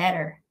paint, the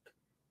better.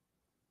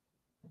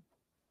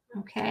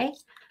 Okay.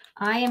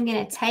 I am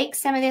going to take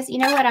some of this. You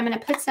know what? I'm going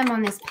to put some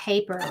on this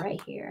paper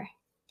right here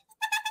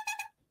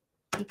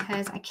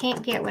because I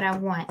can't get what I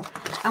want.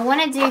 I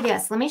want to do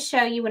this. Let me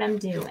show you what I'm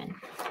doing.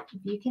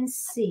 If you can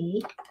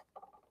see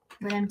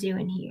what I'm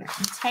doing here.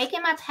 I'm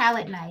taking my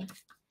palette knife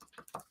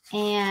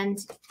and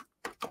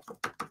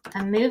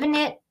I'm moving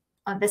it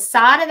on the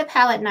side of the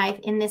palette knife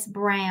in this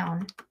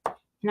brown.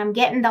 And I'm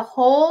getting the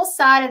whole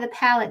side of the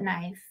palette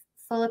knife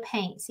full of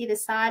paint. See the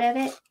side of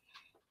it?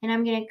 And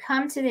I'm going to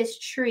come to this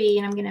tree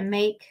and I'm going to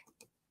make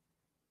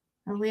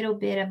a little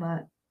bit of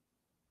a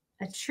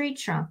tree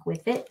trunk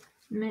with it.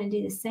 I'm going to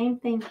do the same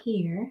thing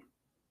here.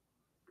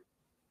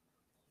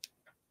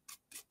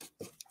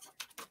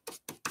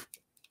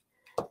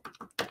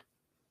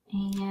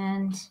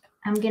 And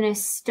I'm going to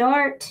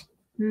start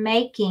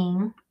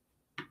making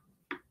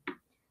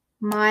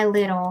my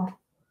little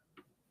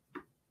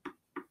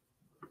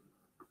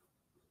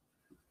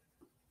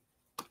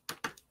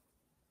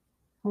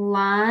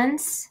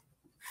lines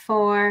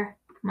for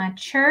my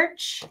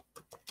church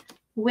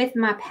with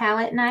my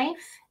palette knife.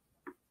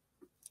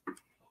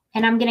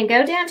 And I'm going to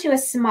go down to a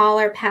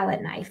smaller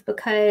palette knife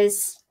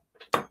because,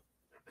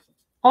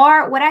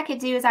 or what I could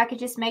do is I could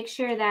just make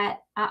sure that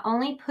I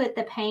only put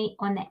the paint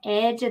on the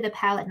edge of the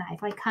palette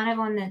knife, like kind of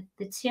on the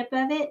tip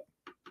of it.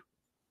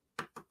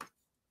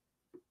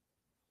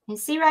 And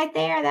see right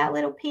there, that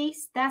little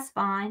piece, that's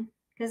fine.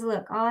 Because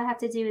look, all I have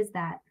to do is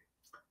that.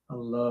 I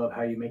love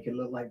how you make it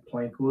look like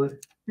plank wood.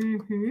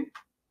 Mm-hmm.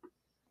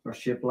 Or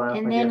shiplap.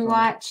 And then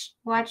watch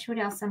what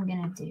else I'm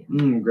going to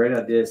do. Great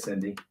idea,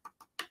 Cindy.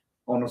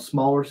 On a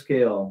smaller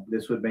scale,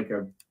 this would make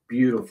a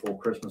beautiful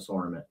Christmas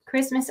ornament.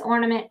 Christmas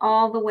ornament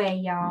all the way,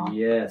 y'all.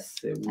 Yes,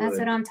 it would. That's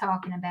what I'm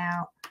talking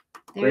about.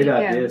 There Great you go.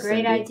 idea,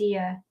 Great Cindy.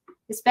 idea.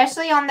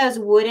 Especially on those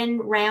wooden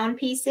round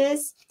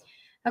pieces.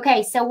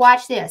 Okay, so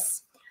watch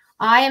this.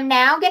 I am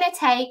now going to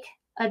take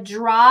a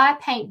dry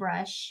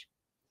paintbrush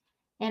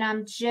and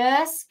I'm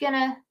just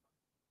going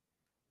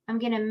to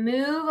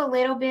move a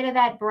little bit of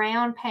that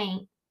brown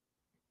paint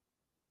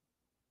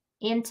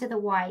into the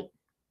white.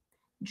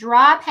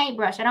 Dry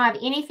paintbrush. I don't have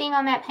anything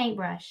on that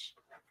paintbrush.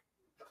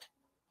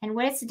 And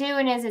what it's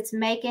doing is it's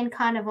making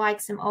kind of like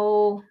some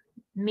old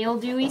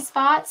mildewy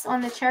spots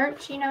on the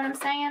church. You know what I'm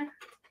saying?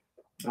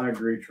 I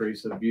agree,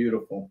 Teresa.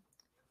 Beautiful.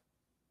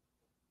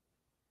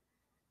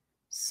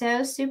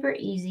 So super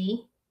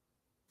easy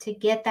to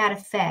get that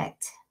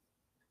effect.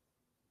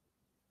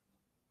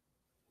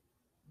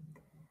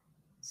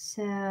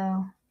 So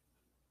a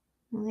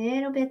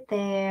little bit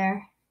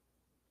there,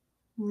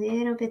 a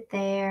little bit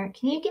there.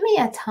 Can you give me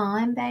a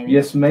time, baby?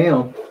 Yes,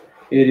 ma'am.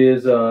 It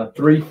is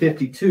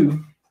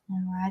 3:52.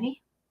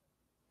 Alrighty.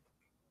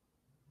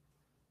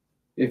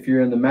 If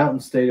you're in the mountain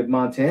state of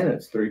Montana,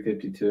 it's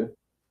 3:52.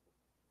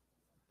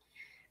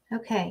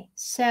 Okay,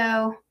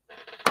 so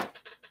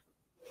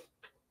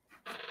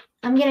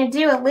I'm going to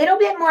do a little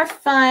bit more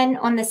fun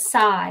on the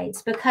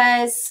sides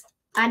because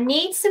I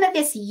need some of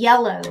this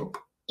yellow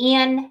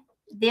in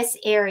this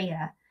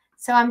area.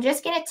 So I'm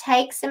just going to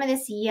take some of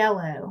this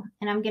yellow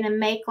and I'm going to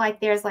make like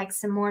there's like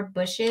some more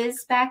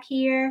bushes back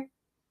here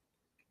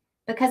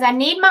because I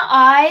need my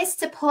eyes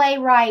to play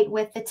right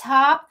with the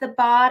top, the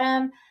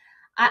bottom.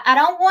 I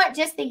don't want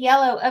just the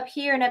yellow up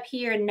here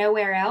and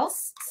nowhere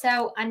else.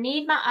 So I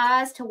need my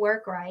eyes to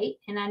work right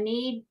and I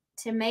need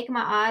to make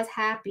my eyes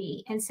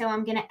happy. And so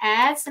I'm going to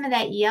add some of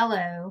that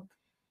yellow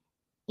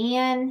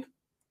in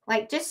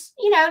like just,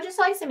 you know, just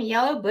like some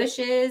yellow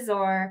bushes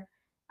or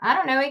I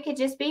don't know. It could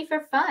just be for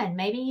fun.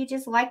 Maybe you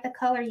just like the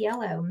color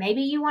yellow.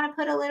 Maybe you want to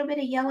put a little bit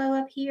of yellow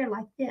up here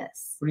like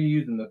this. What are you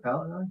using, the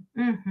palette knife?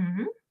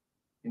 Mm-hmm.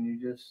 And you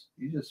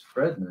just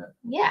spreading that.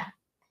 Yeah.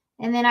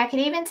 And then I could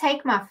even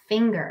take my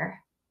finger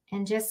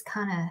and just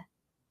kind of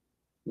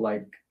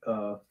like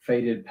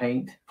faded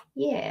paint.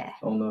 Yeah.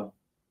 On the.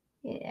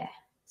 Yeah.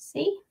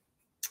 See?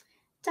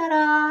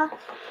 Ta-da!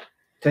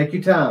 Take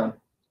your time.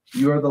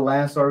 You are the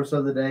last artist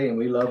of the day, and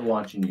we love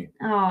watching you.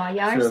 Oh, y'all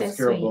are so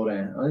sweet.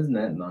 Oh, isn't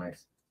that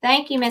nice?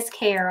 Thank you, Miss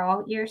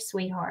Carol. You're a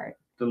sweetheart.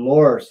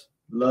 Dolores,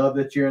 love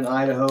that you're in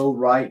Idaho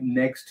right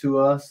next to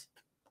us.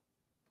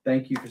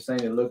 Thank you for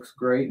saying it looks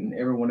great, and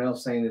everyone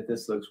else saying that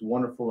this looks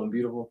wonderful and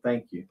beautiful.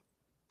 Thank you.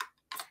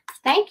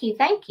 Thank you.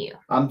 Thank you.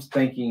 I'm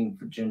thanking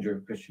for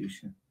Ginger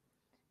Patricia.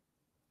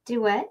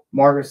 Do what?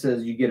 Margaret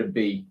says you get a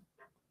B.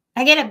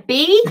 I get a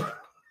B?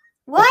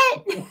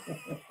 What?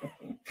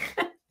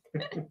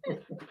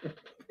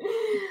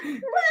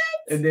 What?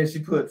 And then she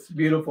puts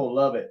beautiful,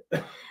 love it.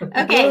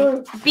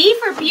 Okay, B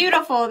for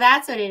beautiful.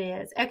 That's what it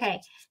is. Okay,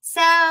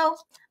 so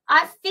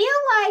I feel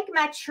like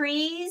my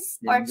trees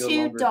are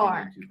too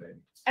dark.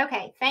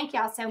 Okay, thank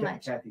y'all so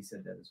much. Kathy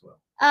said that as well.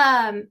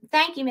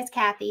 Thank you, Miss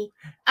Kathy.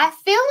 I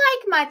feel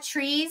like my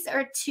trees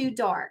are too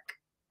dark.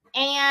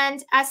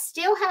 And I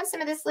still have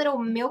some of this little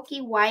milky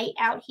white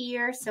out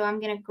here. So I'm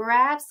going to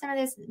grab some of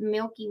this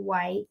milky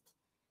white.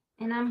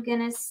 And I'm going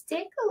to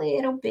stick a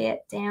little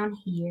bit down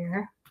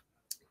here.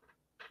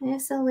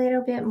 Just a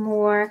little bit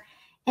more.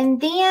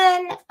 And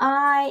then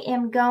I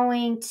am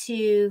going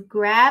to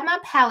grab my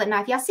palette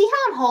knife. Y'all see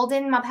how I'm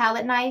holding my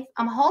palette knife?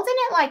 I'm holding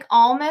it like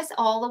almost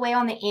all the way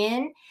on the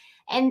end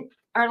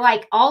or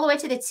like all the way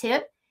to the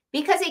tip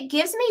because it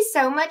gives me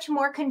so much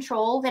more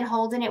control than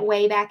holding it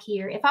way back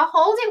here. If I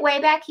hold it way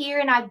back here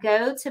and I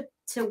go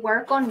to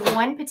work on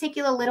one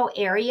particular little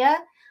area,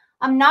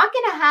 I'm not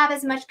going to have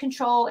as much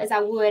control as I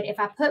would if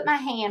I put my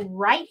hand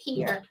right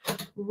here,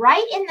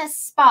 right in the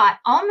spot,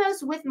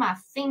 almost with my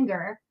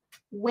finger,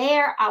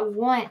 where I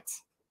want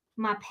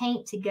my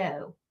paint to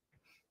go.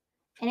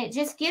 And it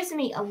just gives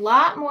me a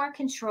lot more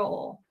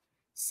control.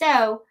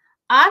 So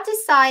I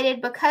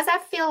decided, because I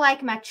feel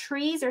like my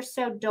trees are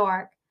so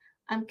dark,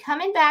 I'm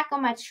coming back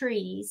on my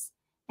trees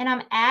and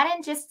I'm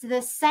adding just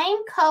the same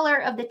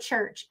color of the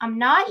church. I'm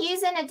not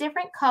using a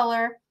different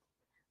color.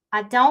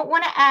 I don't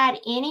want to add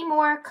any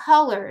more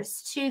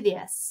colors to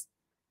this.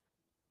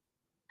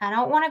 I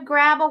don't want to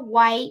grab a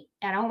white.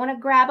 I don't want to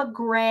grab a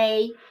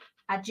gray.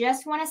 I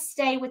just want to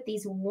stay with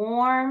these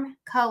warm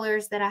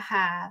colors that I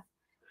have.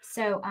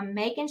 So I'm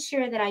making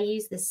sure that I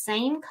use the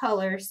same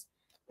colors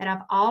that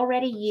I've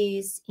already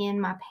used in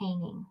my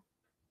painting.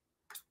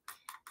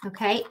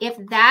 Okay, if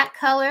that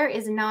color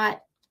is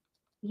not,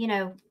 you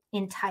know,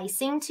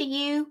 enticing to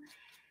you,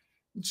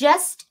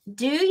 just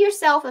do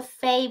yourself a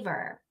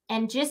favor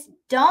and just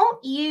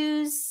don't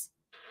go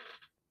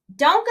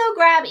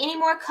grab any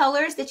more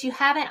colors that you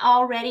haven't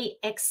already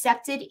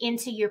accepted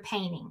into your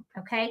painting,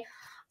 okay?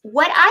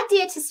 What I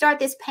did to start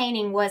this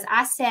painting was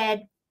I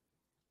said,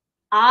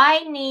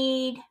 I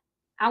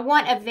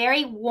want a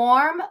very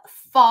warm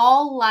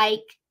fall-like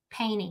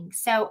painting.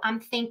 So I'm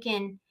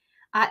thinking,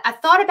 I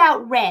thought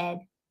about red,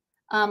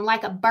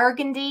 like a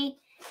burgundy,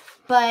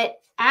 but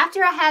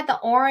after I had the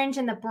orange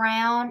and the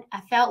brown,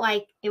 I felt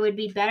like it would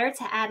be better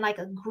to add like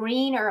a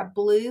green or a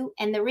blue.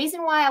 And the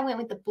reason why I went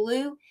with the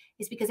blue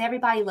is because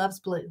everybody loves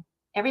blue.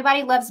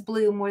 Everybody loves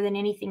blue more than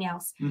anything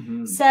else.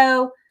 Mm-hmm.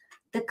 So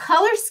the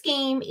color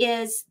scheme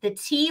is the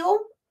teal,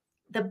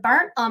 the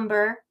burnt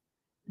umber,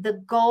 the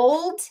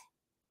gold,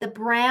 the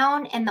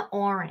brown, and the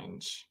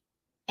orange.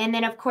 And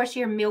then, of course,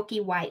 your milky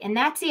white. And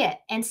that's it.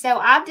 And so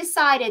I've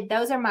decided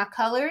those are my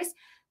colors.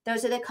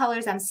 Those are the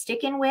colors I'm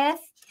sticking with.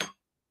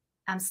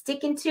 I'm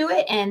sticking to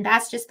it, and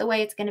that's just the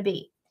way it's going to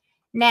be.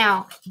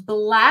 Now,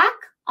 black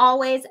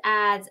always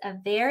adds a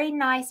very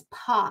nice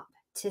pop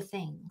to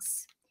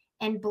things.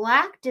 And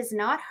black does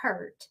not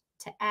hurt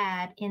to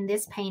add in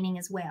this painting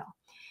as well.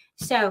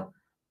 So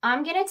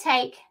I'm going to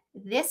take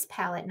this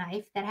palette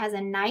knife that has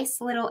a nice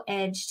little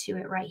edge to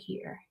it right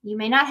here. You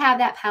may not have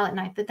that palette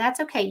knife, but that's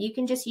okay. You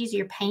can just use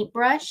your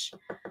paintbrush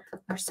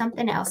or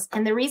something else.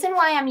 And the reason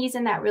why I'm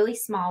using that really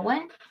small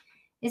one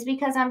is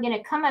because I'm going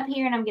to come up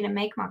here and I'm going to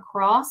make my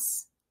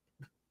cross.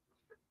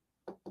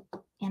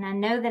 And I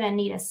know that I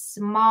need a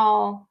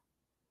small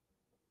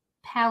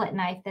palette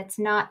knife that's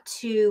not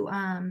too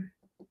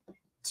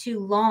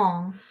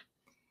long.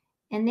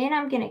 And then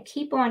I'm going to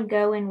keep on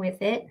going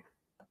with it.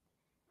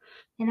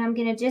 And I'm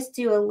going to just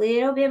do a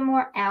little bit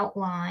more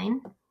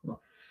outline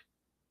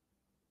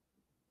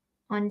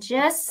on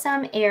just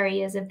some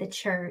areas of the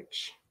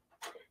church.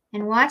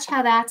 And watch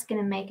how that's going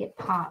to make it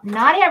pop.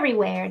 Not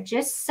everywhere,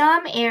 just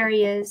some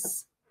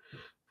areas.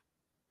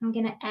 I'm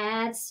going to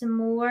add some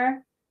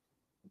more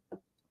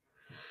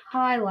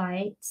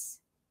highlights.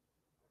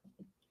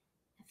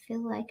 I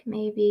feel like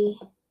maybe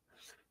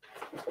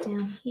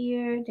down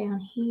here, down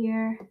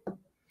here.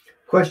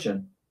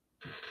 Question.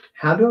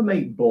 How do I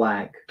make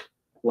black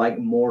like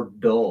more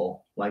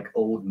dull, like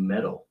old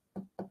metal?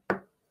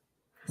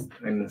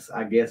 And this,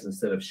 I guess,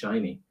 instead of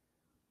shiny.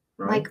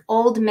 Right? Like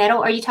old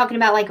metal? Are you talking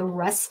about like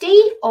rusty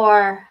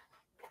or?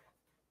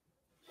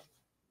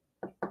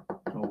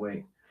 Oh,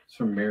 wait. It's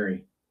from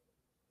Mary.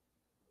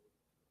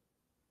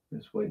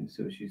 Just wait and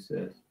see what she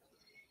says.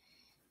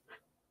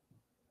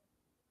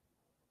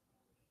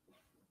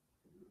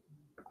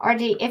 Or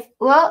do you,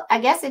 well,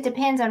 I guess it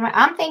depends on what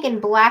I'm thinking.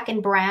 Black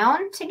and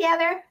brown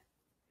together.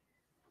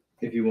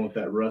 If you want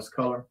that rust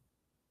color.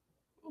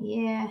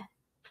 Yeah.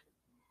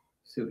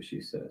 See what she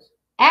says.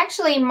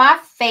 Actually, my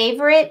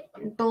favorite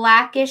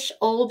blackish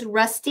old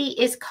rusty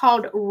is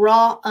called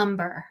raw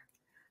umber.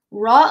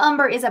 Raw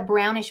umber is a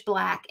brownish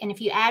black, and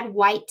if you add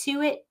white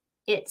to it,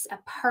 it's a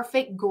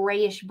perfect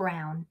grayish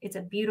brown. It's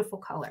a beautiful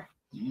color.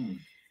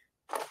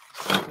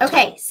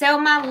 Okay, so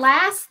my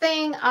last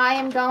thing I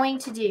am going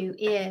to do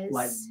is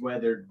like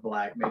weathered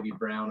black, maybe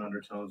brown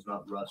undertones,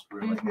 not rust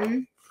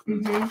really.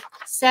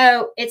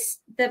 So it's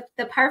the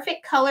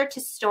perfect color to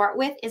start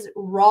with is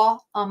raw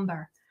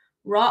umber.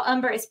 Raw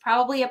umber is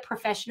probably a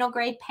professional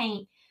grade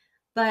paint,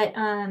 but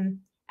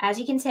as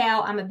you can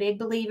tell, I'm a big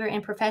believer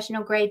in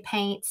professional grade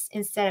paints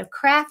instead of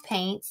craft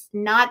paints.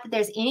 Not that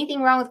there's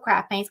anything wrong with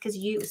craft paints, because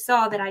you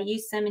saw that I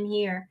used some in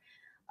here.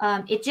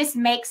 It just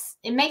makes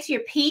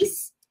your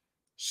piece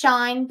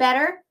shine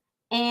better,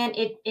 and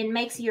it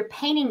makes your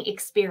painting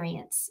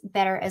experience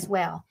better as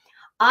well.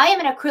 I am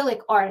an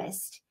acrylic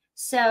artist,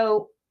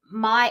 so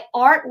my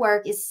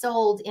artwork is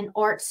sold in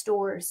art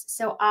stores.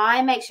 So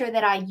I make sure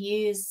that I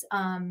use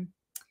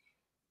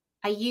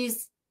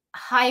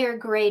higher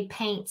grade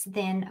paints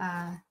than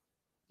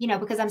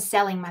because I'm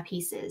selling my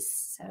pieces.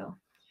 So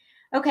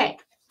okay,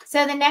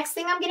 so the next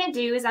thing I'm going to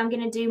do is I'm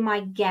going to do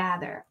my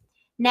gather.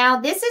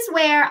 Now, this is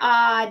where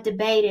I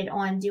debated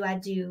on, do I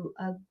do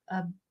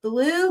a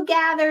blue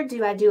gather?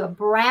 Do I do a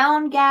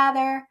brown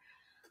gather?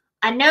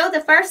 I know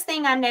the first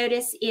thing I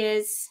notice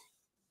is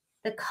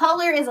the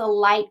color is a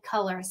light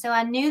color. So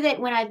I knew that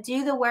when I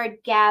do the word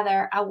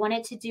gather, I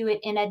wanted to do it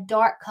in a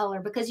dark color,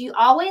 because you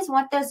always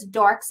want those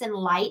darks and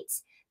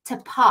lights to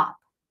pop.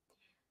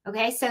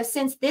 Okay, so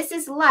since this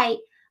is light,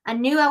 I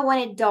knew I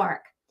wanted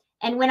dark.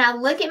 And when I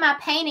look at my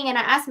painting and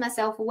I ask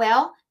myself,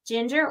 well,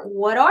 Ginger,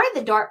 what are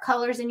the dark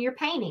colors in your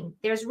painting?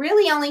 There's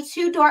really only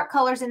 2 dark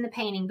colors in the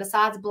painting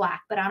besides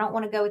black, but I don't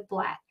want to go with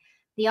black.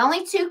 The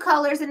only 2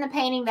 colors in the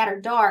painting that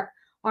are dark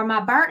are my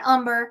burnt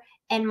umber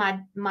and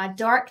my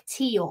dark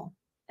teal.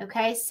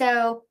 Okay,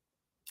 so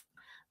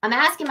I'm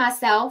asking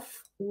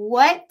myself,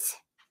 what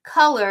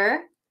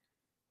color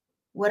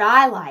would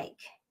I like?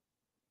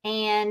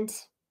 And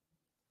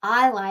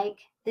I like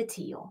the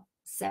teal.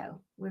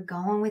 So we're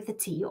going with the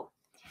teal.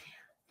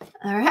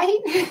 All right.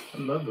 I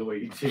love the way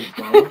you choose,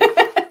 Mama.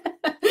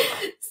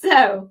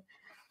 So,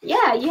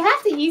 yeah, you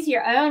have to use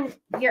your own,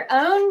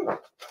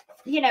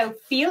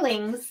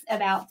 feelings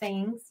about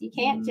things. You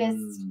can't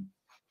just,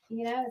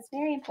 it's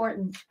very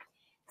important.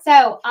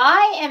 So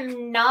I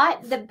am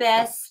not the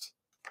best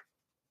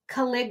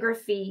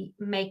calligraphy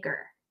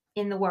maker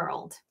in the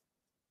world.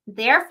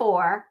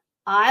 Therefore,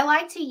 I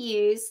like to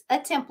use a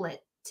template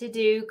to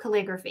do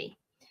calligraphy,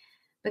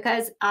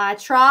 because I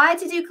try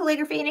to do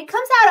calligraphy and it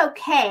comes out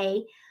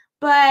okay,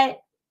 but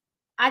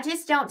I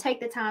just don't take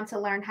the time to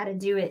learn how to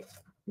do it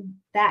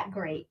that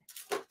great.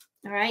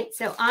 All right,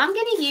 so I'm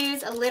going to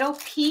use a little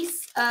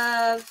piece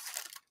of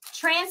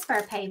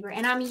transfer paper,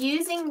 and I'm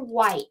using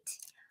white.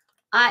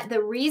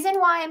 The reason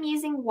why I'm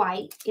using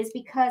white is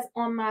because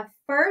on my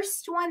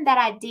first one that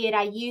I did,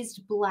 I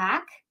used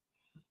black,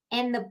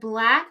 and the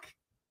black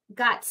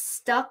got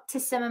stuck to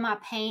some of my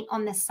paint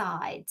on the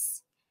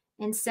sides.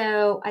 And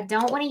so I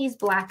don't want to use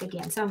black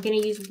again. So I'm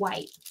going to use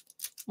white.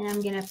 And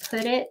I'm going to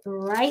put it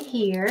right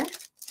here.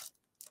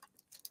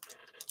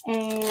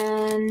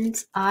 And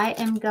I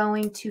am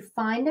going to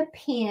find a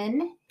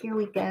pen. Here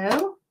we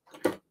go.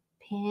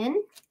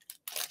 Pen.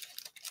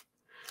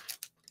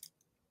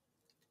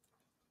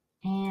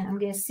 And I'm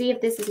going to see if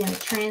this is going to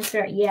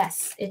transfer.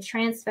 Yes, it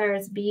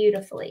transfers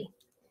beautifully.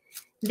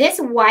 This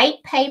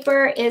white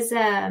paper is,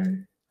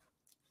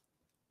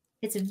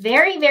 it's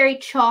very, very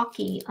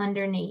chalky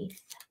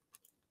underneath.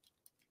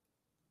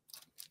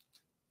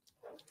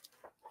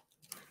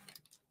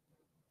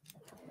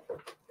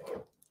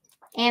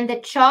 And the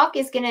chalk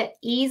is going to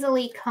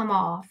easily come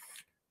off.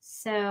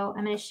 So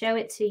I'm going to show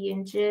it to you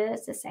in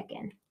just a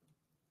second.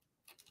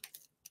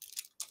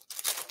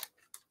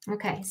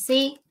 Okay,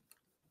 see?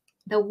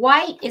 The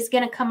white is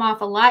going to come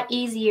off a lot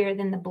easier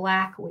than the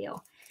black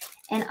will.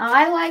 And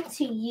I like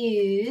to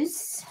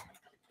use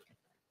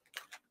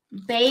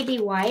baby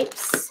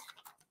wipes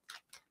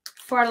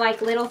for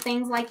like little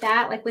things like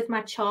that, like with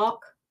my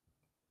chalk.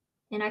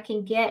 And I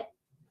can get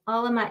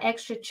all of my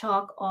extra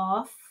chalk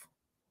off.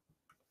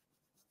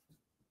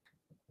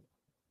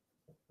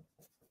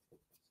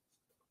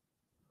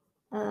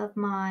 Of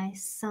my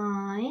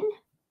sign.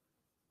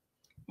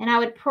 And I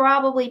would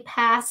probably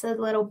pass a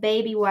little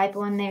baby wipe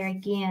on there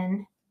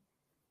again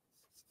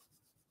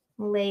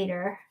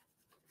later.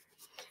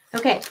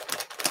 Okay,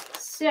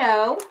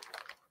 so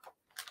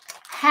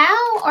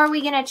how are we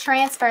going to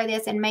transfer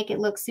this and make it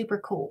look super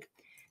cool?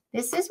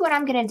 This is what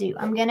I'm going to do.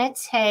 I'm going to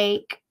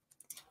take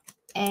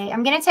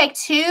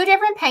 2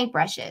 different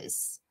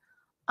paintbrushes.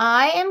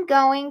 I am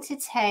going to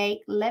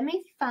take, let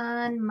me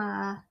find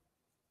my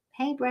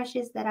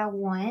paintbrushes that I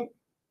want.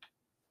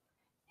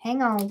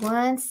 Hang on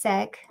one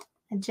sec.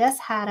 I just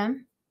had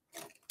them.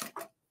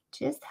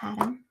 Where's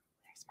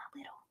my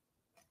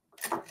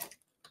little?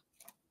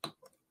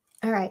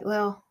 All right,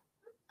 well,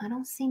 I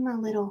don't see my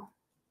little.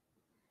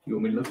 You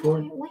want me to look for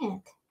it? Where it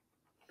went.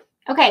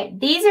 Okay,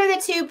 these are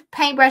the 2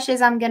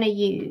 paintbrushes I'm going to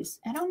use.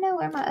 I don't know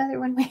where my other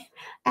one went.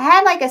 I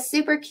had like a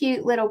super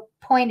cute little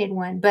pointed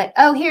one, but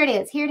oh, here it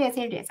is.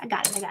 I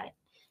got it.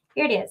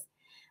 Here it is.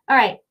 All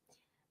right.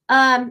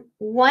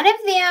 One of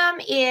them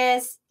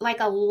is like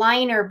a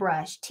liner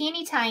brush,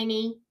 teeny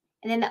tiny,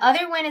 and then the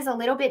other one is a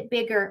little bit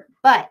bigger,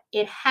 but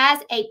it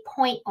has a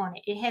point on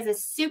it. It has a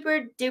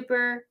super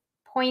duper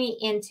pointy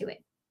end to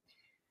it.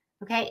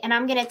 Okay, and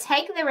I'm going to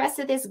take the rest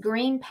of this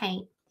green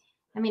paint.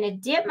 I'm going to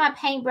dip my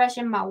paintbrush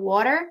in my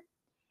water,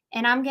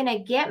 and I'm going to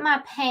get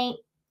my paint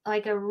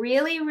like a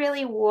really,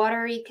 really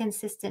watery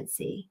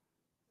consistency.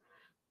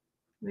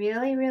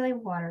 Really, really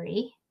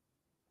watery.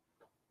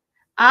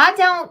 I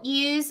don't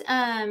use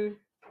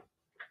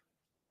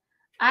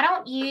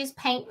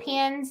paint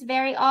pens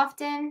very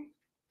often,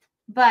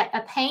 but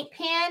a paint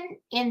pen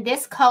in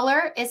this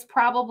color is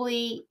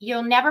probably,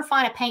 you'll never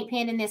find a paint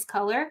pen in this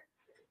color.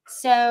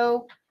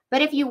 So,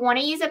 but if you want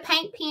to use a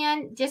paint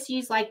pen, just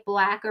use like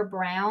black or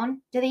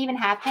brown. Do they even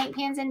have paint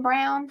pens in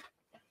brown?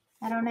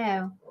 I don't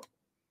know.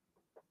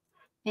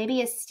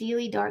 Maybe a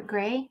steely dark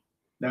gray.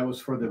 That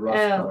was for the rust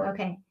color. Oh,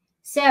 okay.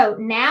 So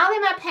now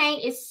that my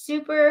paint is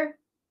super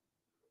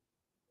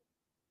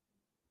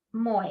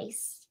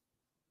moist,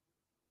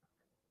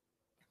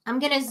 I'm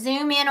going to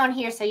zoom in on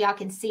here so y'all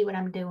can see what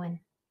I'm doing.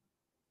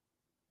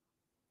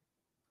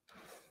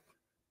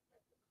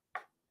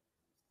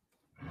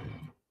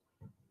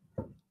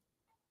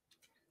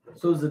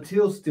 So is the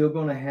teal still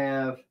going to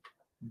have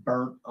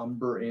burnt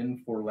umber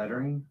in for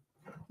lettering?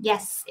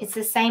 Yes, it's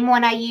the same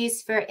one I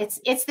use for,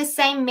 it's the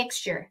same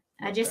mixture.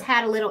 I just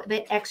had a little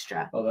bit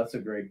extra. Oh, that's a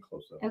great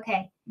close-up.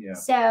 Okay. Yeah.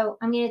 So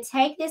I'm going to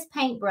take this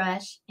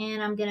paintbrush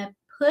and I'm going to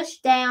push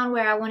down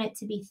where I want it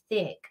to be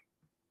thick.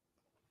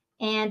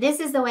 And this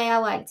is the way I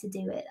like to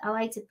do it. I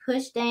like to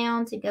push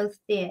down to go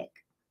thick.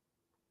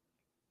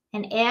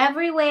 And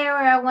everywhere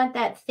where I want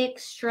that thick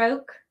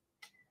stroke,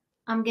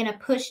 I'm going to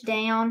push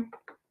down.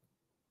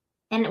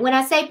 And when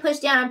I say push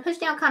down, I'm push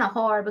down kind of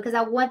hard because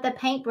I want the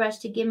paintbrush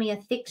to give me a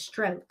thick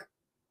stroke.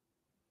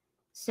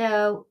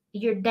 So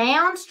your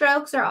down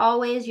strokes are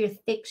always your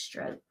thick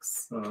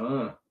strokes.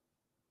 So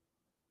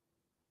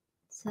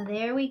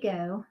there we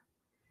go.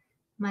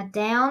 My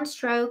down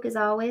stroke is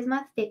always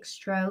my thick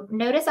stroke.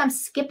 Notice I'm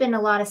skipping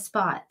a lot of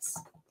spots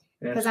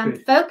because I'm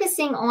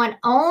focusing on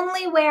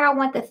only where I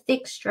want the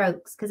thick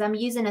strokes because I'm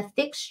using a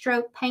thick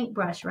stroke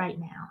paintbrush right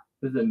now.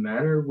 Does it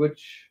matter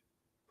which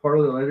part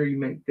of the letter you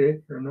make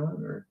thick or not?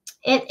 Or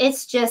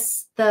it's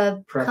just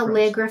the preference.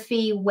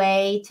 Calligraphy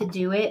way to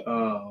do it.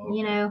 Oh, okay.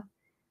 You know,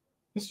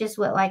 it's just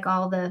what like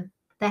all the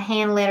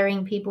hand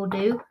lettering people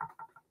do.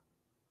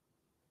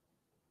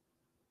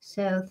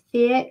 So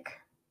thick.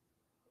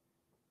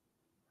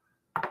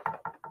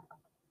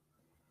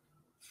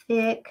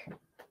 Thick.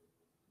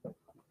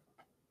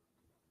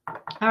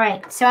 All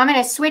right, so I'm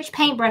going to switch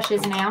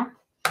paintbrushes now.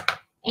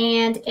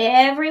 And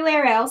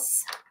everywhere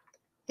else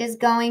is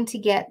going to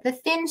get the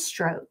thin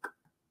stroke.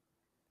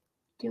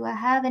 Do I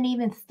have an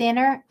even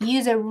thinner?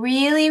 Use a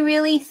really,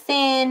 really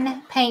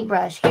thin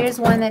paintbrush. Here's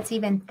one that's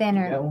even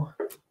thinner. That one?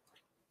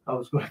 I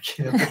was going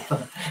to get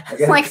it.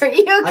 It's like, are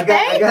you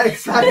okay? I got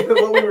excited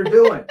about what we were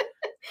doing.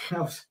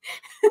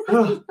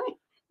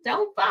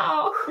 Don't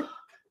fall.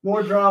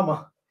 More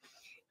drama.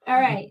 All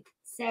right,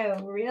 so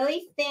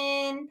really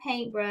thin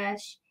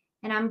paintbrush,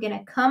 and I'm going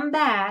to come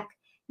back.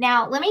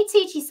 Now, let me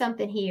teach you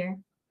something here.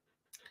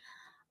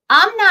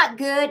 I'm not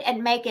good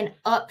at making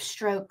up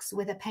strokes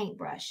with a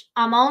paintbrush.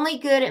 I'm only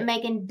good at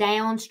making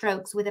down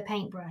strokes with a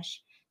paintbrush.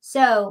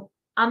 So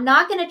I'm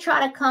not going to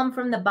try to come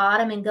from the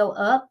bottom and go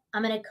up.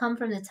 I'm going to come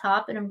from the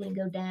top and I'm going to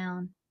go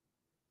down.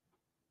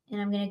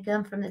 And I'm going to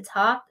come from the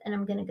top and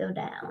I'm going to go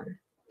down.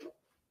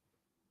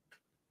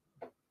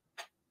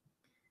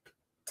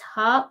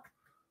 Top,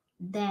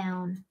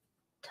 down,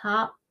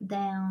 top,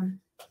 down,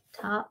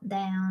 top,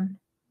 down,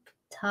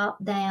 top,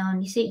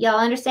 down. You see, y'all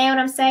understand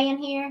what I'm saying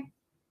here?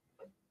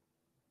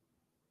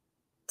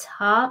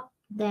 Top,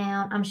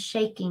 down. I'm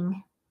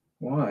shaking.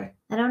 Why?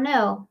 I don't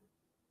know.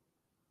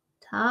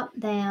 Top,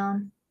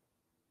 down,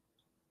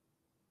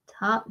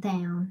 top,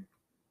 down.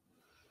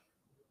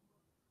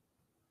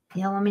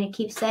 Y'all want me to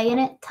keep saying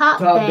it? Top,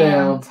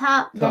 down,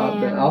 top,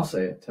 down. I'll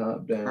say it.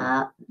 Top, down.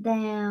 Top,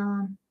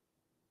 down.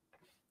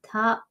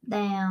 Top,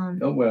 down.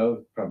 Oh,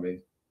 well,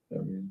 probably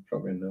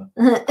enough.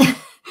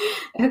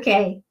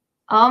 Okay.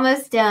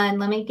 Almost done.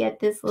 Let me get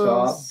this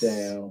little... Top,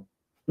 down.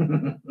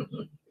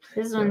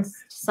 This one's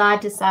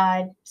side to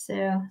side,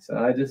 so...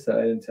 Side to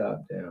side and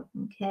top down.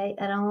 Okay,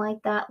 I don't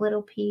like that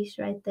little piece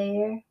right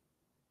there.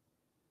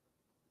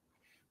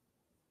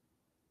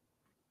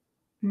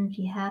 And if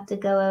you have to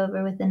go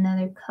over with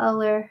another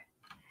color,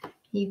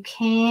 you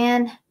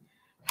can.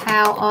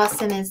 How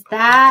awesome is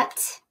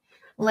that?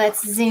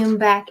 Let's zoom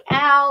back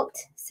out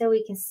so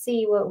we can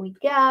see what we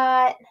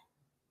got.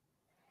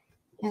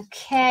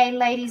 Okay,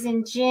 ladies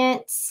and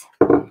gents.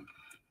 All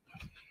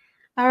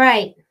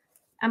right.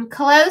 I'm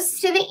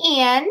close to the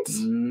end.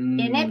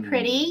 Isn't it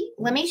pretty?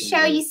 Let me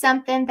show you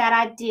something that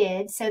I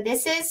did. So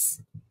this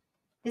is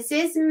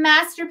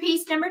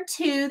masterpiece number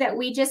 2 that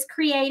we just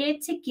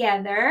created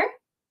together.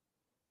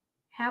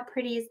 How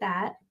pretty is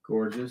that?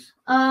 Gorgeous.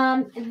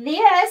 Oh,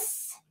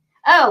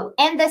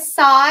 and the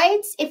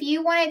sides, if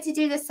you wanted to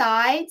do the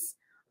sides,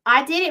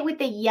 I did it with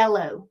the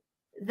yellow.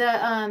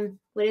 The,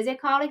 what is it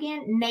called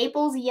again?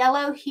 Naples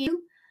yellow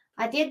hue.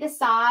 I did the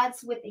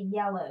sides with the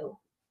yellow.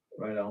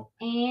 Right on.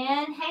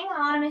 And hang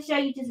on, I'm going to show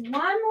you just one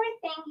more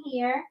thing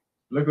here.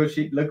 Look what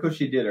she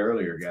did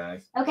earlier,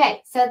 guys.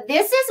 Okay, so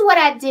this is what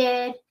I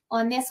did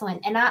on this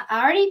one. And I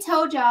already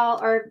told y'all,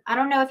 or I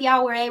don't know if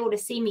y'all were able to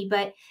see me,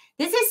 but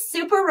this is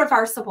super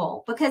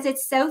reversible because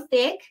it's so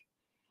thick.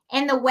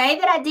 And the way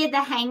that I did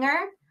the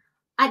hanger,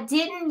 I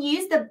didn't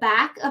use the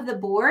back of the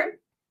board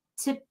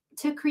to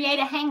create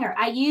a hanger.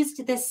 I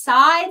used the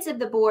sides of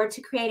the board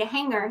to create a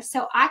hanger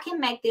so I can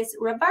make this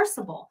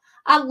reversible.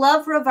 I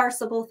love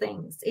reversible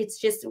things. It's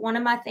just one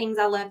of my things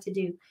I love to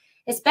do,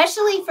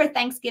 especially for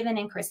Thanksgiving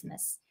and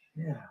Christmas.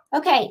 Yeah.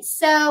 Okay,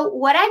 so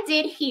what I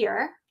did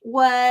here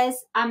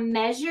was I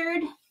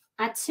measured,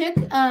 I just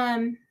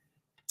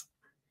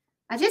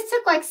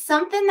took like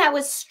something that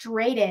was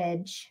straight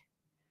edge,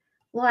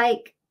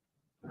 like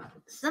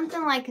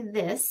something like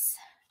this,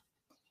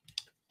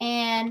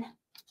 and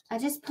I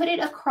just put it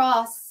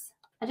across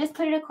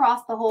the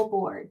whole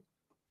board.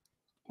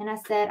 And I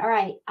said, all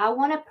right, I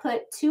want to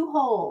put 2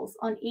 holes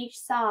on each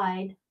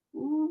side.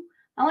 Ooh,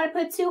 I want to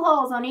put 2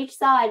 holes on each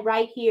side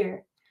right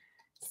here.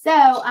 So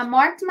I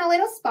marked my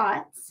little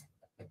spots.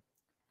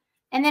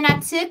 And then I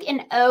took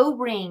an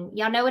O-ring.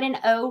 Y'all know what an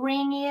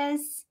O-ring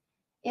is?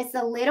 It's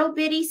a little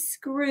bitty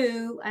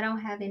screw. I don't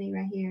have any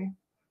right here.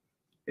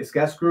 It's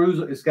got screws.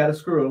 It's got a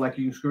screw, like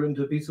you can screw it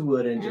into a piece of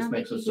wood and it just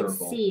makes a circle. You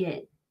can see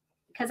it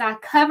because I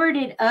covered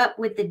it up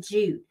with the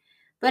jute.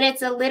 But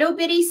it's a little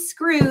bitty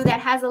screw that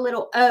has a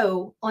little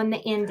O on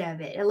the end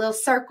of it, a little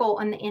circle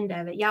on the end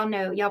of it. Y'all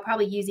know, y'all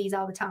probably use these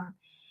all the time.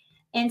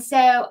 And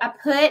so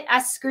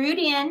I screwed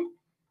in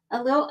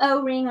a little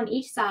O-ring on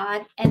each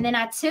side, and then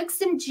I took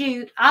some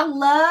jute. I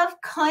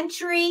love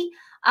country.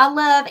 I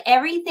love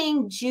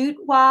everything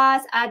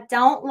jute-wise. I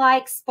don't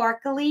like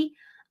sparkly.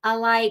 I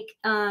like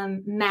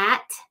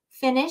matte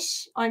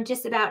finish on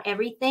just about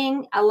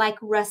everything. I like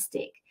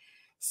rustic.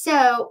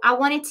 So I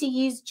wanted to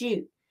use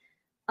jute.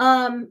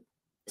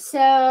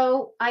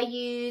 So I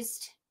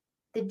used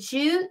the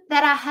jute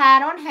that I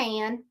had on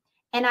hand,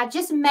 and I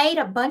just made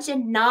a bunch of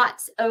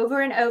knots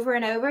over and over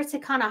and over to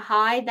kind of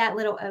hide that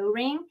little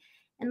O-ring.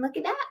 And look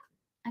at that.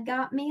 I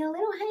got me a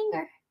little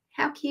hanger.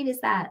 How cute is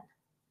that?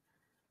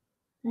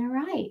 All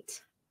right.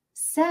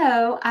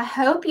 So I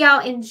hope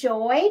y'all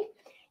enjoyed.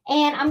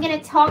 And I'm going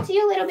to talk to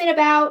you a little bit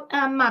about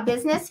my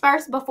business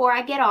first before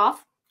I get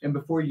off. And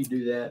before you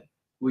do that,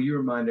 will you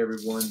remind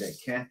everyone that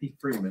Kathy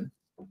Freeman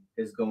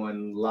is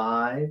going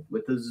live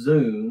with a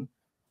Zoom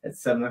at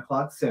 7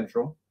 o'clock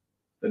Central.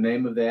 The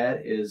name of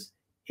that is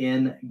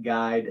In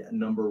Guide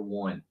Number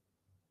 1.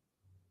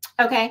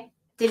 Okay.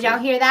 Did y'all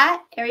hear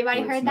that?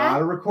 Everybody heard that? It's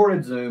not a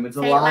recorded Zoom. It's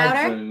a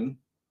live Zoom.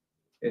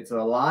 It's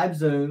a live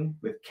Zoom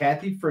with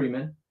Kathy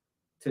Freeman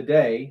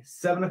today,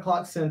 7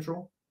 o'clock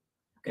Central.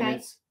 Okay.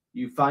 And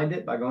you find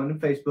it by going to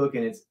Facebook,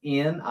 and it's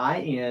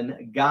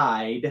NIN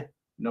Guide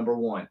Number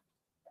 1.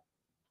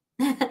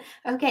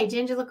 Okay,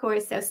 Ginger LaCour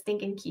is so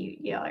stinking cute.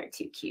 Y'all are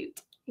too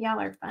cute. Y'all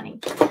are funny.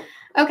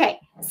 Okay,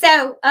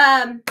 so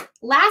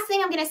last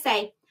thing I'm going to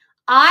say,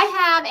 I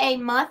have a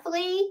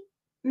monthly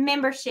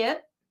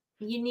membership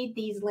you need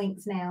these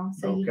links now,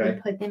 so you Okay.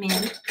 can put them in.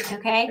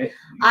 Okay. Hey,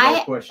 you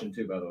got a question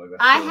too, by the way.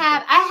 I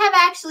have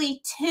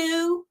actually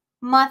 2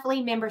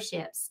 monthly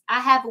memberships. I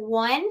have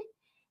one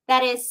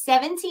that is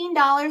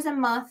 $17 a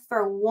month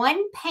for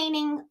 1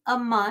 painting a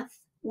month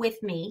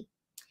with me.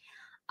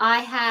 I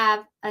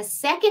have a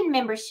second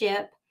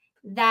membership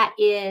that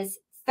is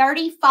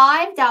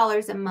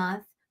 $35 a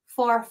month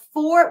for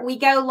 4. We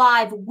go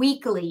live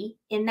weekly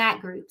in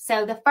that group.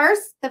 So the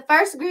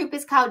first group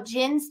is called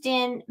Jen's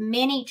Den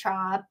Mini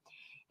Tribe,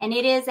 and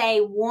it is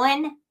a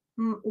one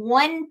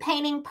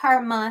painting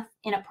per month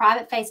in a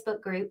private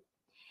Facebook group.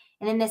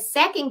 And then the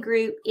second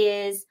group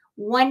is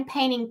 1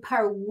 painting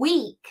per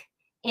week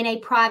in a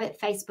private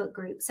Facebook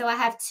group. So I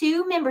have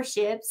 2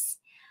 memberships.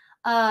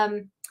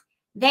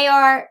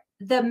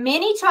 The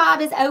mini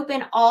tribe is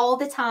open all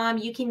the time.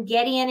 You can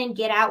get in and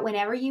get out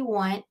whenever you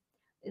want.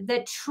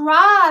 The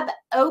tribe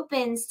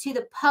opens to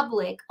the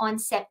public on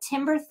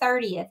September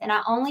 30th, and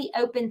I only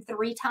open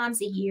 3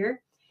 times a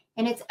year.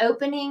 And it's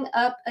opening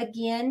up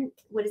again,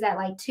 what is that,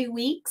 like 2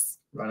 weeks?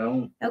 Right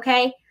on.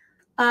 Okay.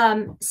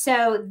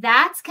 So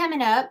that's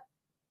coming up.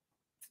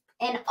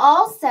 And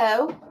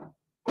also,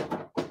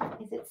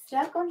 is it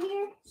stuck on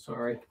here?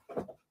 Sorry.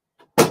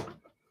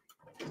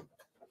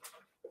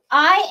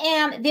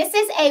 This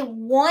is a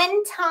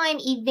one-time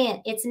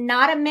event. It's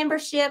not a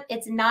membership.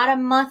 It's not a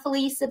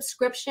monthly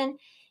subscription.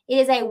 It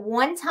is a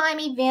one-time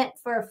event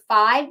for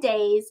 5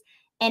 days,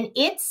 and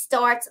it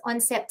starts on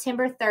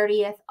September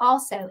 30th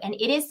also. And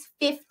it is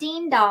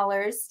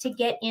 $15 to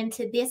get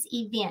into this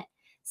event.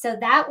 So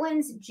that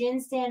one's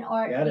Jen's Den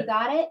Art. You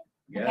got it?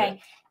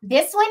 Okay.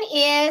 This one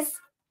is,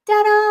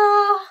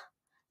 ta-da!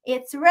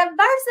 It's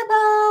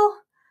reversible.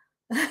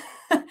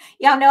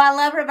 Y'all know I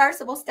love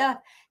reversible stuff.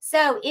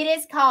 So it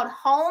is called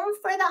Home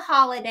for the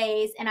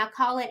Holidays, and I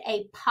call it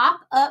a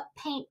pop-up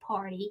paint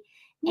party.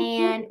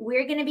 And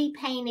we're going to be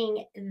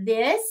painting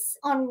this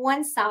on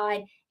one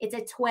side. It's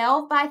a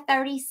 12 by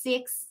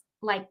 36,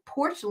 like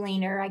porch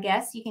leaner, I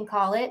guess you can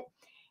call it.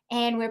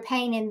 And we're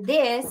painting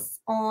this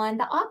on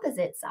the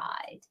opposite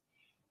side.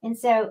 And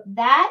so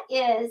that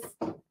is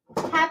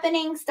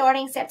happening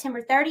starting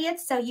September 30th.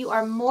 So you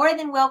are more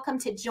than welcome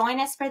to join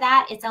us for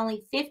that. It's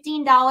only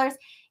 $15.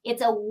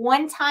 It's a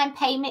one-time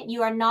payment.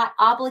 You are not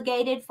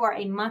obligated for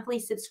a monthly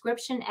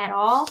subscription at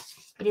all.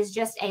 It is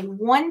just a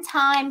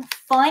one-time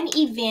fun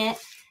event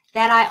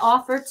that I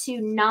offer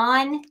to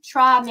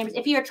non-tribe members.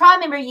 If you're a tribe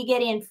member, you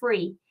get in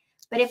free.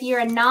 But if you're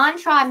a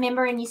non-tribe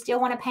member and you still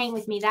want to paint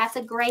with me, that's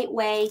a great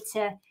way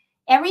to,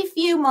 every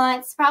few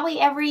months, probably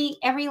every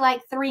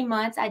like 3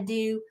 months, I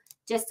do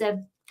just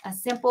a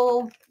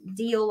simple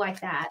deal like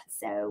that.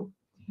 So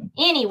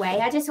anyway,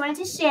 I just wanted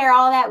to share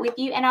all that with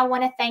you, and I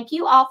want to thank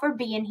you all for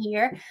being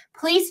here.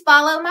 Please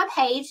follow my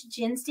page,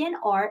 Jen's Den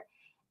Art,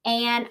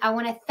 and I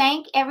want to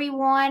thank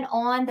everyone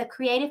on the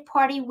Creative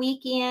Party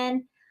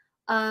Weekend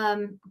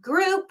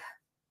group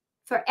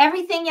for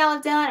everything y'all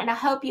have done, and I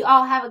hope you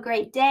all have a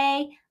great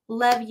day.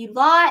 Love you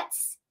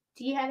lots.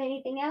 Do you have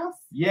anything else?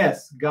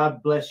 Yes.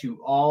 God bless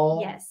you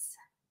all. Yes.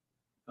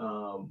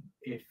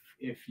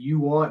 If you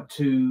want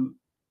to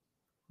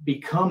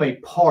become a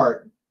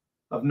part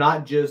of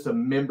not just a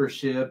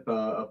membership,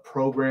 a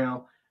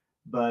program,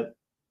 but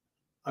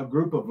a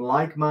group of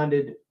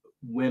like-minded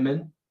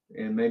women,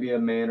 and maybe a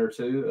man or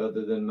two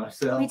other than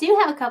myself. We do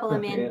have a couple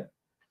of men.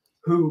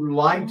 Who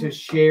like to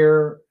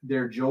share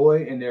their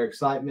joy and their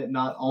excitement,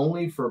 not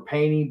only for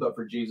painting, but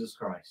for Jesus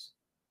Christ.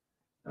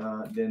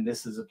 Then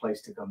this is a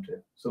place to come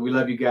to. So we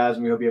love you guys,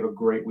 and we hope you have a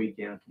great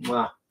weekend.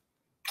 Mwah.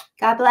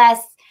 God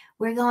bless.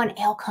 We're going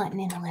elk hunting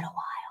in a little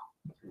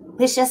while.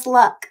 Wish us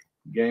luck.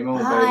 Game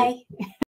on, Bye. baby.